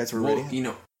conscious when you guys were writing? You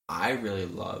know, I really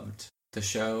loved the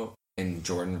show, and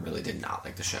Jordan really did not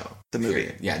like the show. The movie.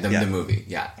 Period. Yeah, the movie,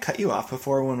 yeah. Cut you off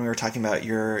before when we were talking about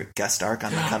your guest arc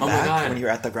on The Comeback when you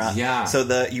were at the ground. Yeah.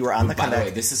 So you were on The Comeback. By the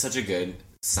way, this is such a good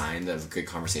sign of good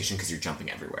conversation because you're jumping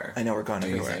everywhere. I know, we're going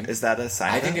everywhere. Is that a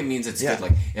sign? I think it means it's good.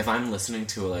 Like, if I'm listening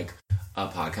to like a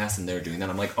podcast and they're doing that,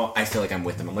 I'm like, oh, I feel like I'm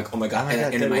with them. I'm like, oh my god,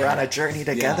 and we're on a journey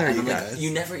together, you guys. Like,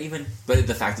 you never even, but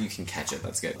the fact that you can catch it,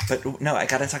 that's good. But no, I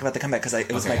got to talk about The Comeback because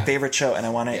it was my favorite show, and I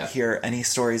want to hear any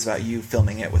stories about you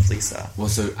filming it with Lisa. Well,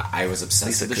 so I was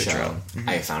obsessed with the show. Mm-hmm.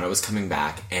 I found it was coming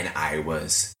back, and I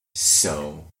was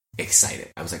so excited.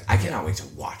 I was like, I cannot wait to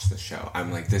watch the show.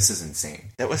 I'm like, this is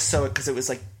insane. That was so, because it was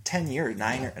like 10 years,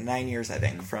 9 years, I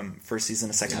think, from first season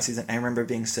to second season. I remember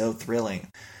being so thrilling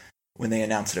when they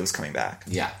announced that it was coming back.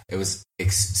 Yeah, it was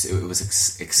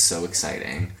so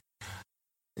exciting.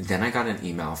 Then I got an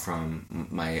email from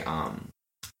my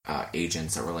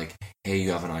agents that were like, hey,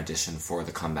 you have an audition for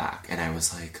The Comeback. And I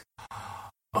was like,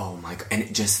 oh my god.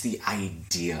 And just the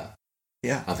idea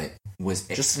of it was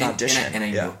just an audition. And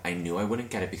I knew I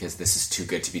wouldn't get it because this is too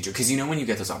good to be true. Because you know when you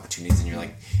get those opportunities and you're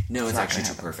like, no, it's actually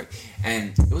too perfect.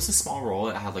 And it was a small role.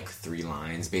 It had like 3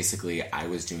 lines. Basically, I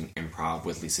was doing improv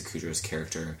with Lisa Kudrow's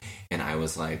character, and I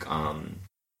was like,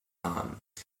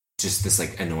 just this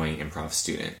like annoying improv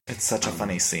student. It's such a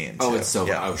funny scene. Oh, it's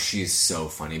so she's so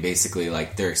funny. Basically,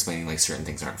 like they're explaining like certain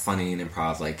things aren't funny in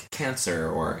improv, like cancer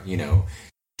or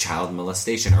child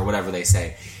molestation or whatever they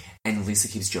say. And Lisa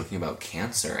keeps joking about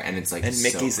cancer, and it's like, and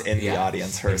Mickey's in the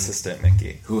audience, her assistant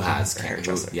Mickey, who has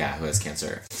cancer. Who has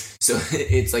cancer. So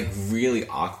it's like really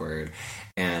awkward,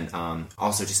 and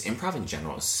also just improv in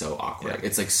general is so awkward. Yeah.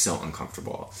 It's like so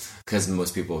uncomfortable because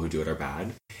most people who do it are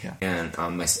bad, and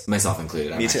myself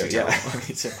included. Me too. Yeah,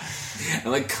 me too.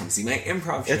 I'm like, come see my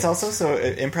improv show. It's also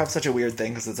improv's such a weird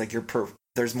thing because it's like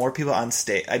there's more people on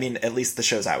stage. I mean, at least the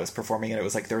shows I was performing in, it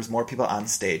was like there was more people on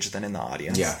stage than in the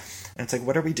audience. Yeah. And it's like,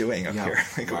 what are we doing up here?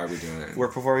 Like, why are we doing it? We're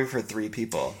performing for 3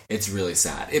 people. It's really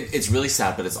sad. It's really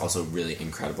sad, but it's also really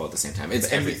incredible at the same time. It's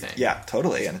everything. Yeah,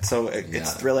 totally. And so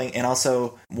it's thrilling. And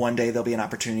also, one day there'll be an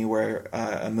opportunity where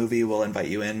a movie will invite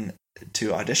you in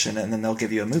to audition, and then they'll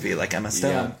give you a movie like Emma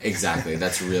Stone. Yeah, exactly.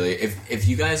 That's really if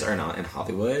you guys are not in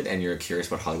Hollywood and you're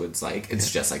curious what Hollywood's like, it's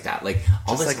just like that. Like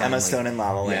all just the like time, Emma Stone in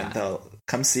La La Land, they'll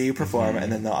come see you perform, and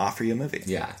then they'll offer you a movie.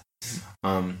 Yeah.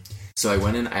 So I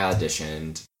went in, I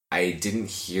auditioned. I didn't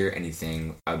hear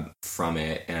anything from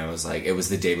it, and I was like, it was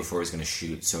the day before I was going to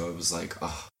shoot, so I was like,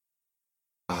 oh,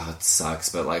 it sucks,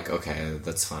 but like, okay,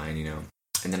 that's fine,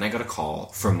 And then I got a call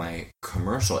from my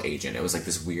commercial agent. It was like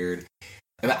this weird,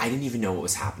 I didn't even know what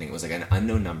was happening. It was like an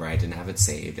unknown number. I didn't have it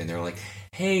saved, and they were like,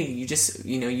 hey, you just,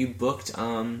 you booked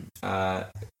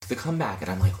The Comeback,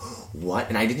 and I'm like, what?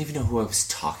 And I didn't even know who I was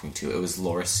talking to. It was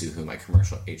Laura Suhu, my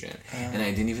commercial agent, and I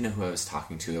didn't even know who I was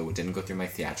talking to. It didn't go through my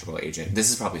theatrical agent.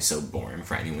 This is probably so boring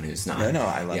for anyone who's not. No,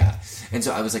 I love it. And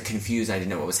so I was like confused. I didn't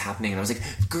know what was happening, and I was like,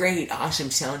 great,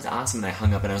 awesome, sounds awesome. And I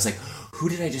hung up, and I was like, who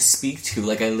did I just speak to?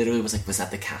 Like, I literally was like, was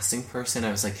that the casting person? I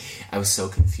was so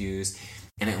confused.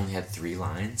 And I only had 3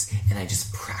 lines, and I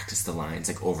just practiced the lines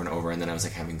like over and over, and then I was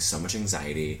like having so much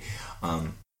anxiety.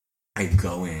 I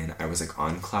go in, I was like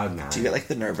on cloud 9. Do you get like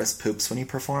the nervous poops when you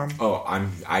perform? Oh, I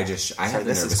have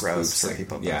the nervous poops for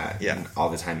people. Yeah, all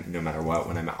the time, no matter what.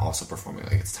 When I'm also performing,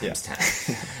 like it's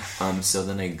times 10. So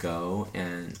then I go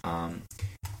and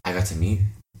I got to meet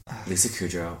Lisa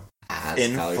Kudrow as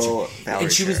Valerie,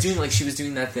 and she was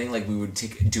doing that thing like we would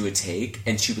do a take,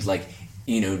 and she would like,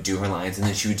 do her lines, and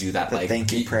then she would do that like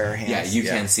thank you prayer hands. Yeah, you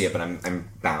can't see it, but I'm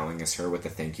bowing as her with the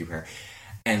thank you prayer.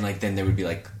 And like then they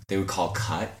would call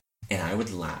cut, and I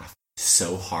would laugh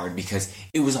so hard because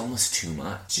it was almost too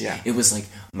much. Yeah, it was like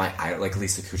like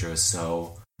Lisa Kudrow is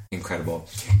so incredible,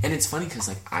 and it's funny because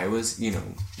like I was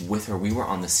with her. We were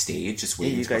on the stage just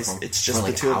waiting. You guys, it's just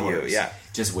like the 2 of you. Yeah,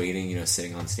 just waiting.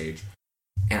 Sitting on stage.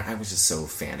 And I was just so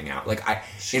fanning out. Like,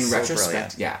 She's in so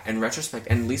retrospect, brilliant. in retrospect,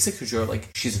 and Lisa Kudrow, like,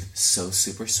 she's so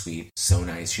super sweet, so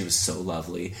nice, she was so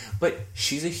lovely, but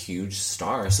she's a huge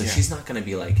star, so she's not going to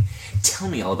be like, tell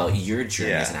me all about your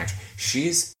journey as an actor.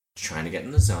 She's trying to get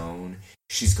in the zone.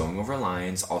 She's going over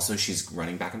lines. Also, she's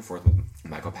running back and forth with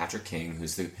Michael Patrick King,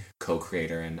 who's the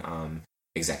co-creator and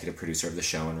executive producer of the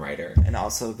show and writer. And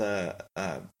also the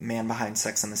man behind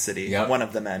Sex and the City. Yep. One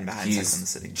of the men behind Sex and the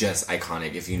City. Just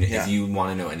iconic. If you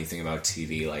want to know anything about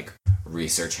TV, like,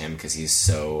 research him because he's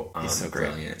so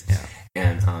brilliant. Yeah.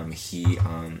 And he...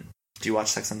 Do you watch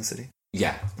Sex and the City?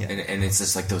 Yeah. And it's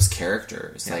just like those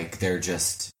characters. Yeah. Like, they're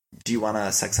just... Do you want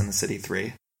a Sex and the City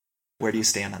 3? Where do you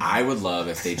stand on that? I would love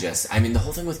if they just... I mean, the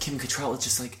whole thing with Kim Cattrall is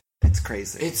just like... It's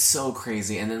crazy. It's so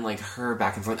crazy. And then, like, her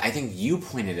back and forth. I think you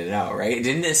pointed it out, right?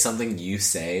 Didn't it something you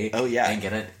say? Oh, yeah. And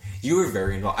get it? You were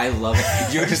very involved. I love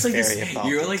it. You're just like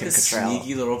you're like this Cattrall.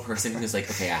 sneaky little person who's like,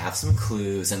 okay, I have some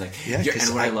clues, and like, and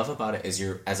what I love about it is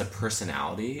you're, as a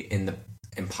personality in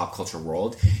pop culture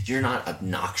world, you're not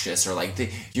obnoxious or like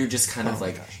you're just kind of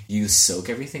like you soak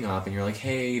everything up, and you're like,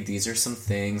 hey, these are some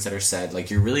things that are said.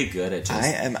 Like, you're really good at just. I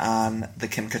am on the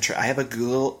Kim Cattrall. I have a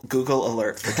Google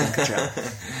alert for Kim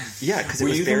Cattrall. Yeah, because it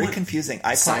was very confusing.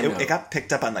 It got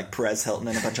picked up on like Perez Hilton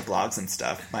and a bunch of blogs and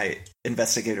stuff. My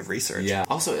investigative research. Yeah.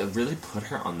 Also, it really put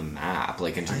her on the map.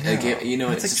 Like,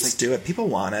 it's just do it. People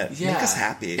want it. Yeah. Make us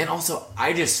happy. And also,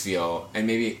 I just feel, and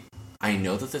maybe. I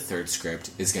know that the third script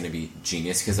is going to be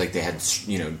genius because, like, they had,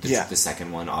 the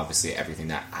second one, obviously, everything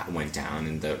that went down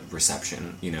and the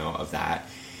reception, of that.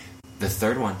 The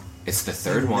third one, it's the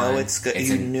third one. No, it's good.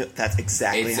 That's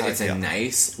exactly how I feel. It's a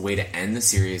nice way to end the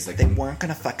series. Like, they weren't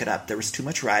going to fuck it up. There was too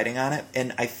much riding on it,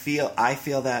 and I feel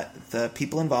that the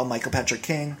people involved, Michael Patrick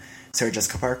King, Sarah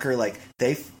Jessica Parker, like,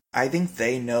 I think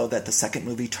they know that the second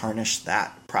movie tarnished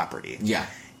that property. Yeah.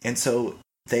 And so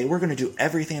they were going to do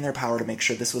everything in their power to make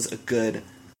sure this was a good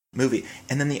movie.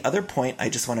 And then the other point I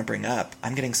just want to bring up,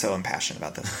 I'm getting so impassioned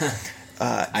about this.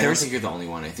 I don't think you're the only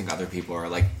one. I think other people are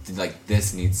like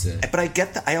this needs to... But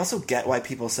I also get why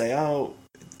people say, oh,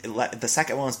 the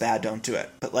second one was bad, don't do it.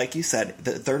 But like you said,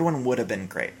 the third one would have been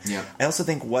great. Yeah. I also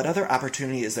think, what other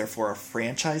opportunity is there for a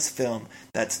franchise film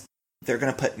that's they're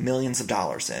going to put millions of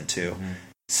dollars into... Mm-hmm.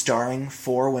 Starring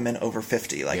 4 women over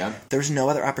 50. There's no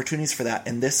other opportunities for that,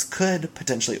 and this could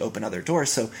potentially open other doors.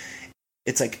 So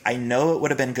it's like, I know it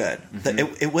would have been good.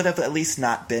 Mm-hmm. It would have at least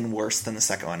not been worse than the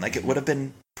second one. Like, it would have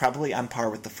been probably on par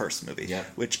with the first movie,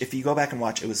 which, if you go back and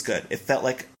watch, it was good. It felt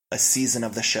like a season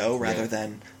of the show rather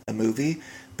than a movie.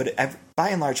 But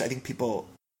by and large, I think people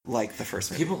liked the first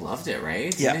movie. People loved it,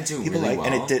 right? Yeah, didn't it do people really liked,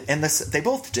 well? and it did. And they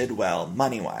both did well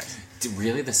money-wise.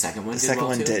 Really? The second one did well, The second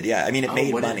one too? did, yeah. I mean, it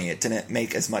made money. It didn't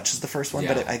make as much as the first one,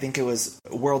 but I think it was,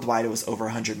 worldwide, it was over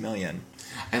 100 million.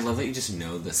 I love that you just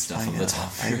know this stuff off the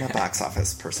top of your I'm head. a box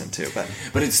office person, too.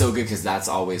 But it's so good, because that's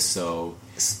always so...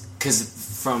 Because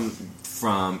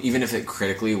from even if it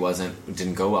critically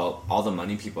didn't go well, all the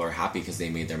money people are happy because they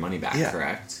made their money back,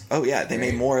 correct? Oh, yeah. They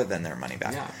made more than their money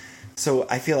back. Yeah. So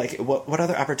I feel like, what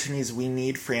other opportunities we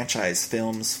need franchise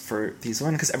films for these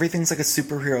women? Because everything's like a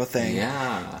superhero thing.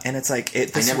 Yeah. And it's like... I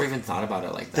never even thought about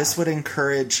it like that. This would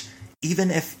encourage...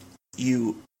 Even if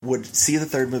you would see the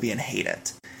third movie and hate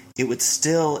it, it would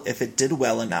still, if it did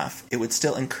well enough, it would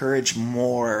still encourage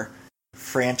more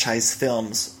franchise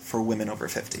films for women over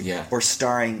 50. Yeah. Or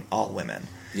starring all women.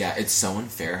 Yeah, it's so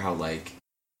unfair how, like,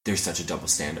 there's such a double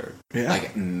standard. Yeah.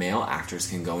 Like, male actors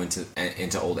can go into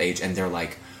old age, and they're,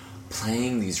 like...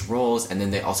 playing these roles, and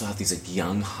then they also have these like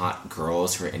young hot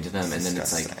girls who are into them, and then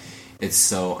it's like it's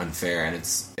so unfair, and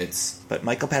it's but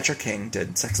Michael Patrick King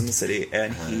did Sex and the City,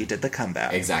 and he did The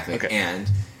Comeback. Exactly. Okay. And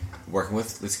working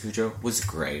with Lisa Kudrow was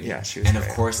great. Yeah, she was and great.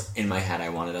 Of course, in my head, I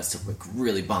wanted us to like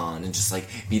really bond and just like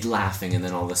be laughing, and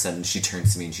then all of a sudden she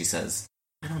turns to me and she says,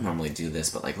 I don't normally do this,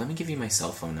 but like, let me give you my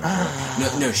cell phone number.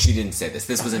 No, she didn't say this.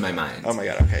 This was in my mind. Oh my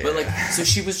god, okay. But so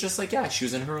she was just like, she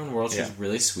was in her own world. She was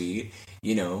really sweet,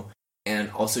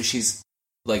 and also she's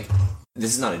like,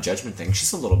 this is not a judgment thing.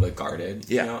 She's a little bit guarded,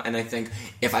 and I think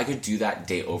if I could do that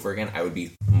day over again, I would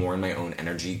be more in my own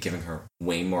energy, giving her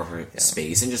way more her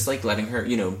space, and just like letting her,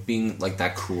 being like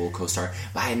that cool co-star.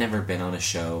 But I had never been on a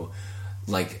show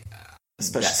like,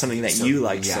 especially something that you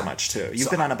liked so much too.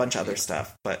 You've been on a bunch of other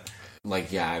stuff, but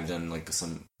like, I've done like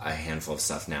a handful of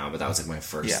stuff now, but that was like my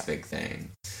first big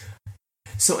thing.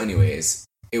 So anyways,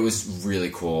 it was really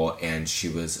cool, and she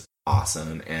was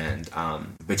awesome, and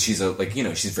but she's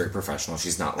she's very professional.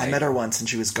 She's not like, I met her once and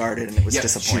she was guarded and it was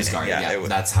disappointing. She was guarded,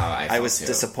 that's how I was too.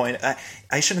 Disappointed.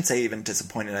 I shouldn't say even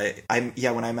disappointed.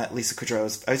 When I met Lisa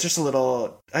Kudrow, I was just a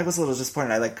little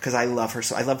disappointed. Because I love her,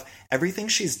 so I love everything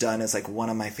she's done is like one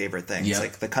of my favorite things. Yep.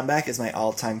 Like The Comeback is my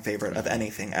all-time favorite of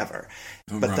anything ever.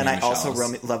 But then I also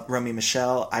love Romy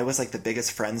Michelle. I was like the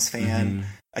biggest Friends fan. Mm-hmm.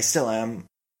 I still am.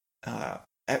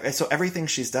 So everything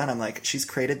she's done, I'm like, she's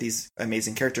created these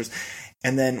amazing characters.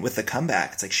 And then with The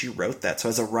Comeback, it's like she wrote that. So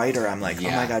as a writer, I'm like,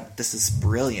 oh my God, this is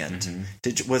brilliant.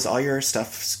 Mm-hmm. Was all your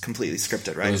stuff completely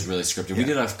scripted, right? It was really scripted. Yeah. We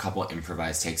did a couple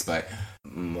improvised takes, but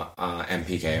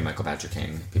MPK, Michael Patrick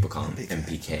King, people call him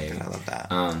MPK. I love that.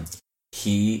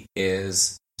 He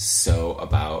is so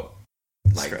about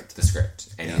the script.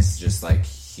 And he's just like,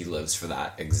 he lives for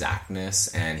that exactness,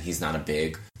 and he's not a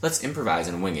big, let's improvise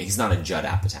and wing it. He's not a Judd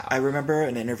Apatow. I remember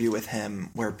an interview with him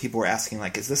where people were asking,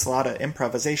 like, is this a lot of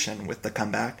improvisation with The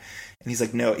Comeback? And he's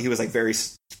like, no. He was, like, very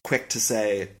quick to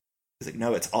say, he's like,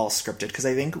 no, it's all scripted. Because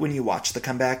I think when you watch The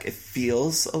Comeback, it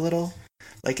feels a little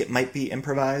like it might be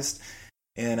improvised.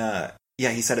 And,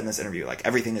 he said in this interview, like,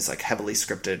 everything is, like, heavily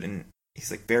scripted, and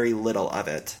he's like, very little of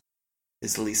it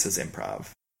is Lisa's improv.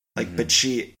 Like, but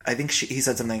he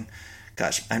said something...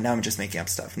 Gosh, now I'm just making up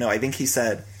stuff. No, I think he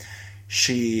said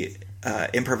she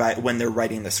improvise when they're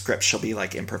writing the script. She'll be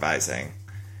like improvising,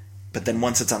 but then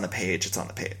once it's on the page, it's on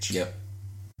the page. Yep.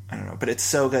 I don't know, but it's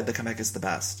so good. The Comeback is the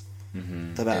best.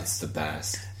 Mm-hmm. The best. It's the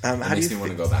best. How do you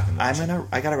want to go back and watch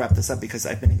I gotta wrap this up because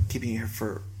I've been keeping you here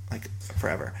for like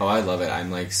forever. Oh, I love it. I'm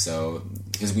like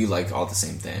because we like all the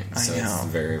same things, so it's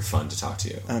very fun to talk to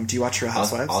you. Do you watch Real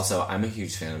Housewives? Also, I'm a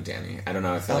huge fan of Danny. I don't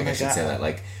know. I feel like I should say that.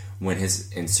 Like, when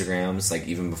his Instagrams, like,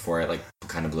 even before it, like,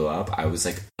 kind of blew up, I was,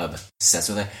 like, obsessed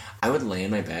with it. I would lay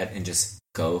in my bed and just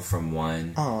go from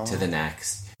one to the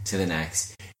next,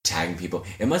 tagging people.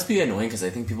 It must be annoying because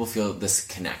I think people feel this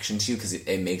connection to you because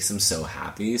it makes them so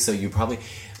happy. So you probably,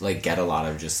 like, get a lot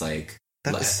of just, like...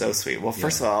 That is so sweet. Well,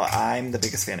 first of all, I'm the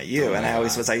biggest fan of you, and I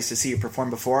always was. I used to see you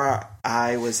perform before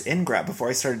I was before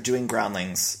I started doing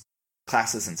Groundlings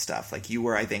classes and stuff. Like, you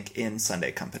were, I think, in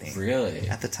Sunday Company. Really?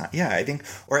 At the time. Yeah, I think,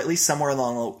 or at least somewhere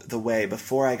along the way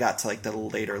before I got to, like, the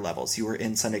later levels, you were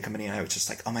in Sunday Company, and I was just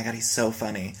like, oh my God, he's so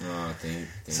funny. Oh, thank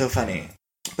so funny.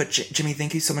 But Jimmy,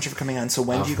 thank you so much for coming on. So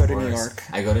when do you go to New York?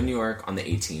 I go to New York on the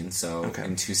 18th, so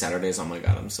in 2 Saturdays. Oh my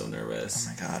God, I'm so nervous.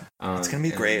 Oh my God. It's going to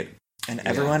be great. And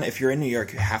everyone, if you're in New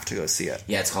York, you have to go see it.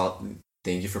 Yeah, it's called...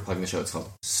 Thank you for plugging the show. It's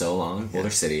called So Long, Boulder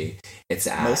City. It's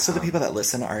at... Most of the people that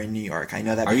listen are in New York. I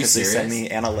know that because they send me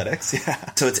analytics.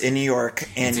 Yeah. So it's in New York.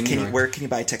 And where can you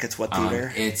buy tickets? What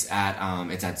theater? It's at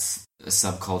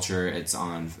Subculture. It's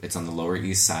on the Lower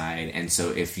East Side. And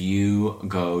so if you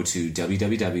go to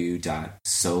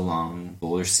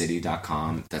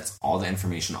www.solongbouldercity.com, that's all the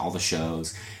information, all the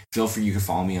shows. Feel free, you can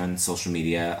follow me on social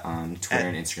media, Twitter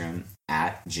and Instagram,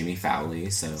 at Jimmy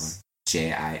Fowley. So...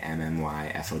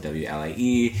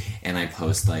 JIMMYFOWLIE, and I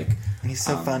post like... He's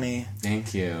so funny.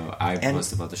 Thank you. I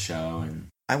post about the show, and...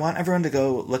 I want everyone to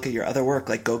go look at your other work.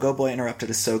 Like, Go-Go Boy Interrupted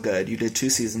is so good. You did 2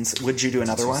 seasons. Would you do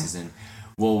another one?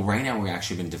 Well, right now we've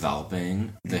actually been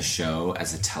developing the show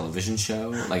as a television show,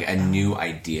 like a new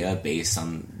idea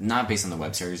not based on the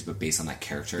web series, but based on that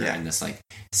character and this like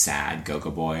sad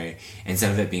Go-Go Boy.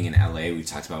 Instead of it being in LA, we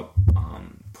talked about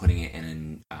putting it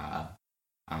in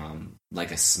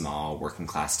like a small working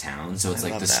class town. So it's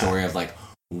like the story of like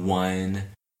one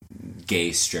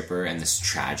gay stripper in this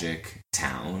tragic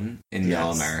town in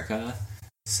middle America.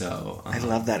 So I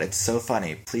love that. It's so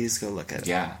funny. Please go look at it.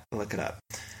 Yeah. Look it up.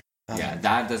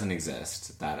 That doesn't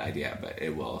exist, that idea, but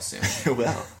it will soon. It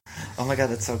will. Oh my God,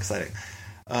 that's so exciting.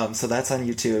 So that's on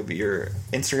YouTube, your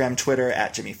Instagram, Twitter,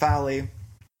 at Jimmy Fowley.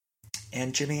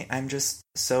 And Jimmy, I'm just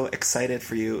so excited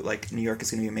for you. Like, New York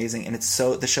is going to be amazing. And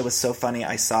the show was so funny.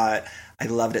 I saw it. I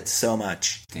loved it so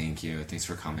much. Thank you. Thanks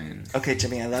for coming. Okay,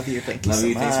 Jimmy, I love you. Thank you so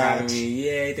much. Thanks for having me.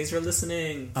 Yay. Thanks for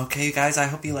listening. Okay, you guys, I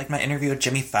hope you liked my interview with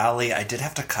Jimmy Fowley. I did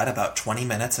have to cut about 20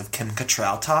 minutes of Kim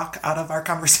Cattrall talk out of our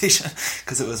conversation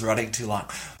because it was running too long.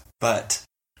 But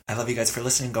I love you guys for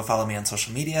listening. Go follow me on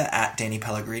social media at Danny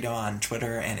Pellegrino on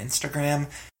Twitter and Instagram.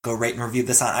 Go rate and review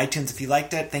this on iTunes if you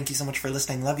liked it. Thank you so much for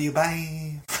listening. Love you.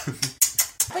 Bye.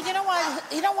 But you know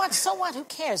what? So what? Who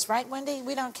cares, right, Wendy?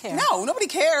 We don't care. No, nobody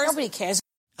cares. Nobody cares.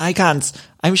 Icons,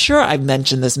 I'm sure I've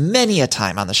mentioned this many a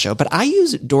time on the show, but I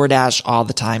use DoorDash all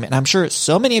the time, and I'm sure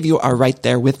so many of you are right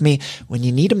there with me. When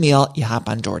you need a meal, you hop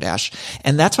on DoorDash.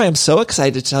 And that's why I'm so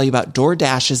excited to tell you about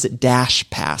DoorDash's Dash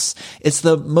Pass. It's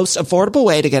the most affordable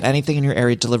way to get anything in your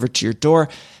area delivered to your door,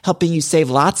 helping you save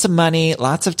lots of money,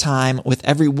 lots of time with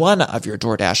every one of your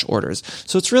DoorDash orders.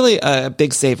 So it's really a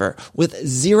big saver with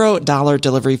 $0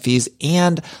 delivery fees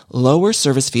and lower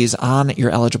service fees on your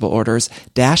eligible orders.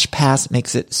 Dash Pass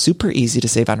makes it super easy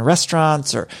to save on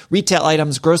restaurants or retail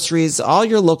items, groceries, all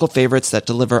your local favorites that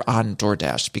deliver on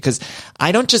DoorDash. Because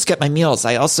I don't just get my meals,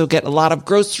 I also get a lot of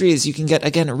groceries. You can get,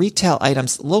 again, retail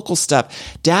items, local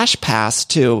stuff. Dash Pass,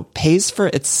 too, pays for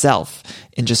itself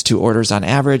in just 2 orders on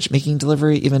average, making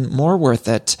delivery even more worth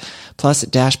it. Plus,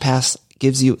 Dash Pass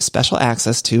gives you special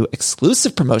access to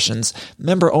exclusive promotions,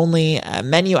 member-only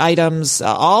menu items,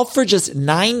 all for just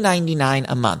 $9.99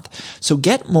 a month. So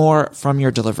get more from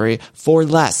your delivery for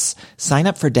less. Sign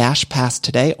up for Dash Pass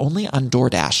today only on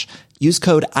DoorDash. Use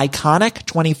code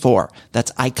ICONIC24.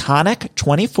 That's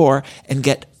ICONIC24 and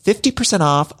get 50%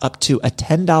 off up to a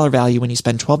 $10 value when you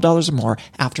spend $12 or more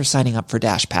after signing up for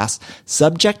Dash Pass.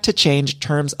 Subject to change.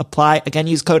 Terms apply. Again,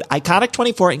 use code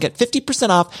ICONIC24 and get 50%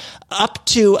 off up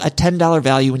to a $10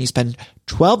 value when you spend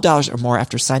 $12 or more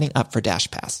after signing up for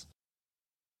Dash Pass.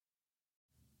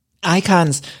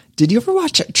 Icons, did you ever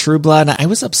watch True Blood? I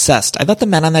was obsessed. I thought the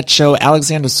men on that show,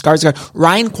 Alexander Skarsgård,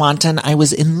 Ryan Kwanten, I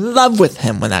was in love with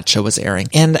him when that show was airing.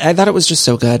 And I thought it was just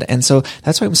so good. And so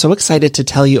that's why I'm so excited to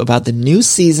tell you about the new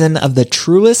season of the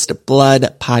Truest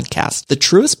Blood podcast. The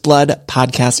Truest Blood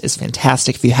podcast is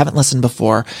fantastic. If you haven't listened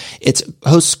before, it's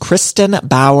hosts Kristen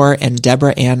Bauer and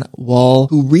Deborah Ann Woll,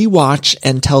 who rewatch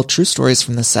and tell true stories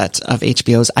from the set of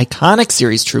HBO's iconic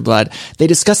series True Blood. They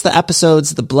discuss the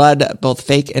episodes, the blood, both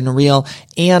fake and real,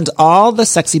 and all the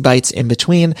sexy bites in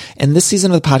between. And this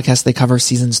season of the podcast, they cover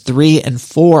seasons 3 and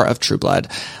 4 of True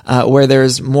Blood, where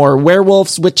there's more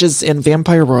werewolves, witches, and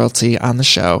vampire royalty on the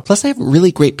show. Plus, they have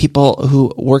really great people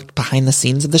who worked behind the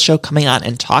scenes of the show coming on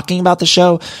and talking about the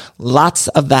show. Lots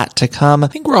of that to come. I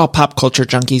think we're all pop culture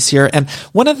junkies here. And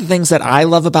one of the things that I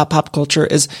love about pop culture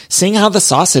is seeing how the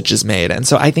sausage is made. And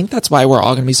so I think that's why we're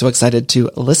all going to be so excited to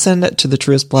listen to the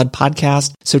Truest Blood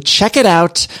podcast. So check it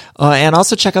out. And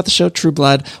also check out the show True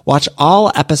Blood. Watch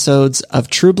all episodes of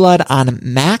True Blood on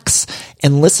Max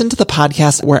and listen to the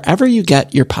podcast wherever you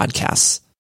get your podcasts.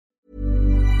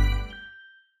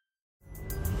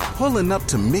 Pulling up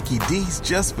to Mickey D's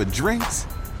just for drinks?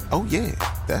 Oh yeah,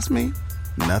 that's me.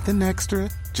 Nothing extra,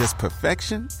 just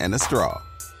perfection and a straw.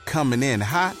 Coming in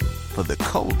hot for the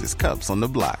coldest cups on the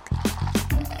block.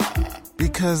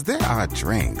 Because there are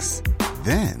drinks.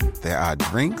 Then there are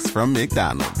drinks from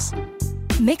McDonald's.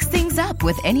 Mix things up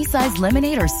with any size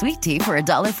lemonade or sweet tea for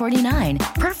 $1.49.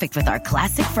 Perfect with our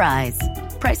classic fries.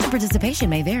 Price and participation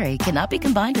may vary. Cannot be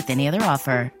combined with any other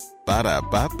offer.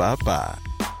 Ba-da-ba-ba-ba.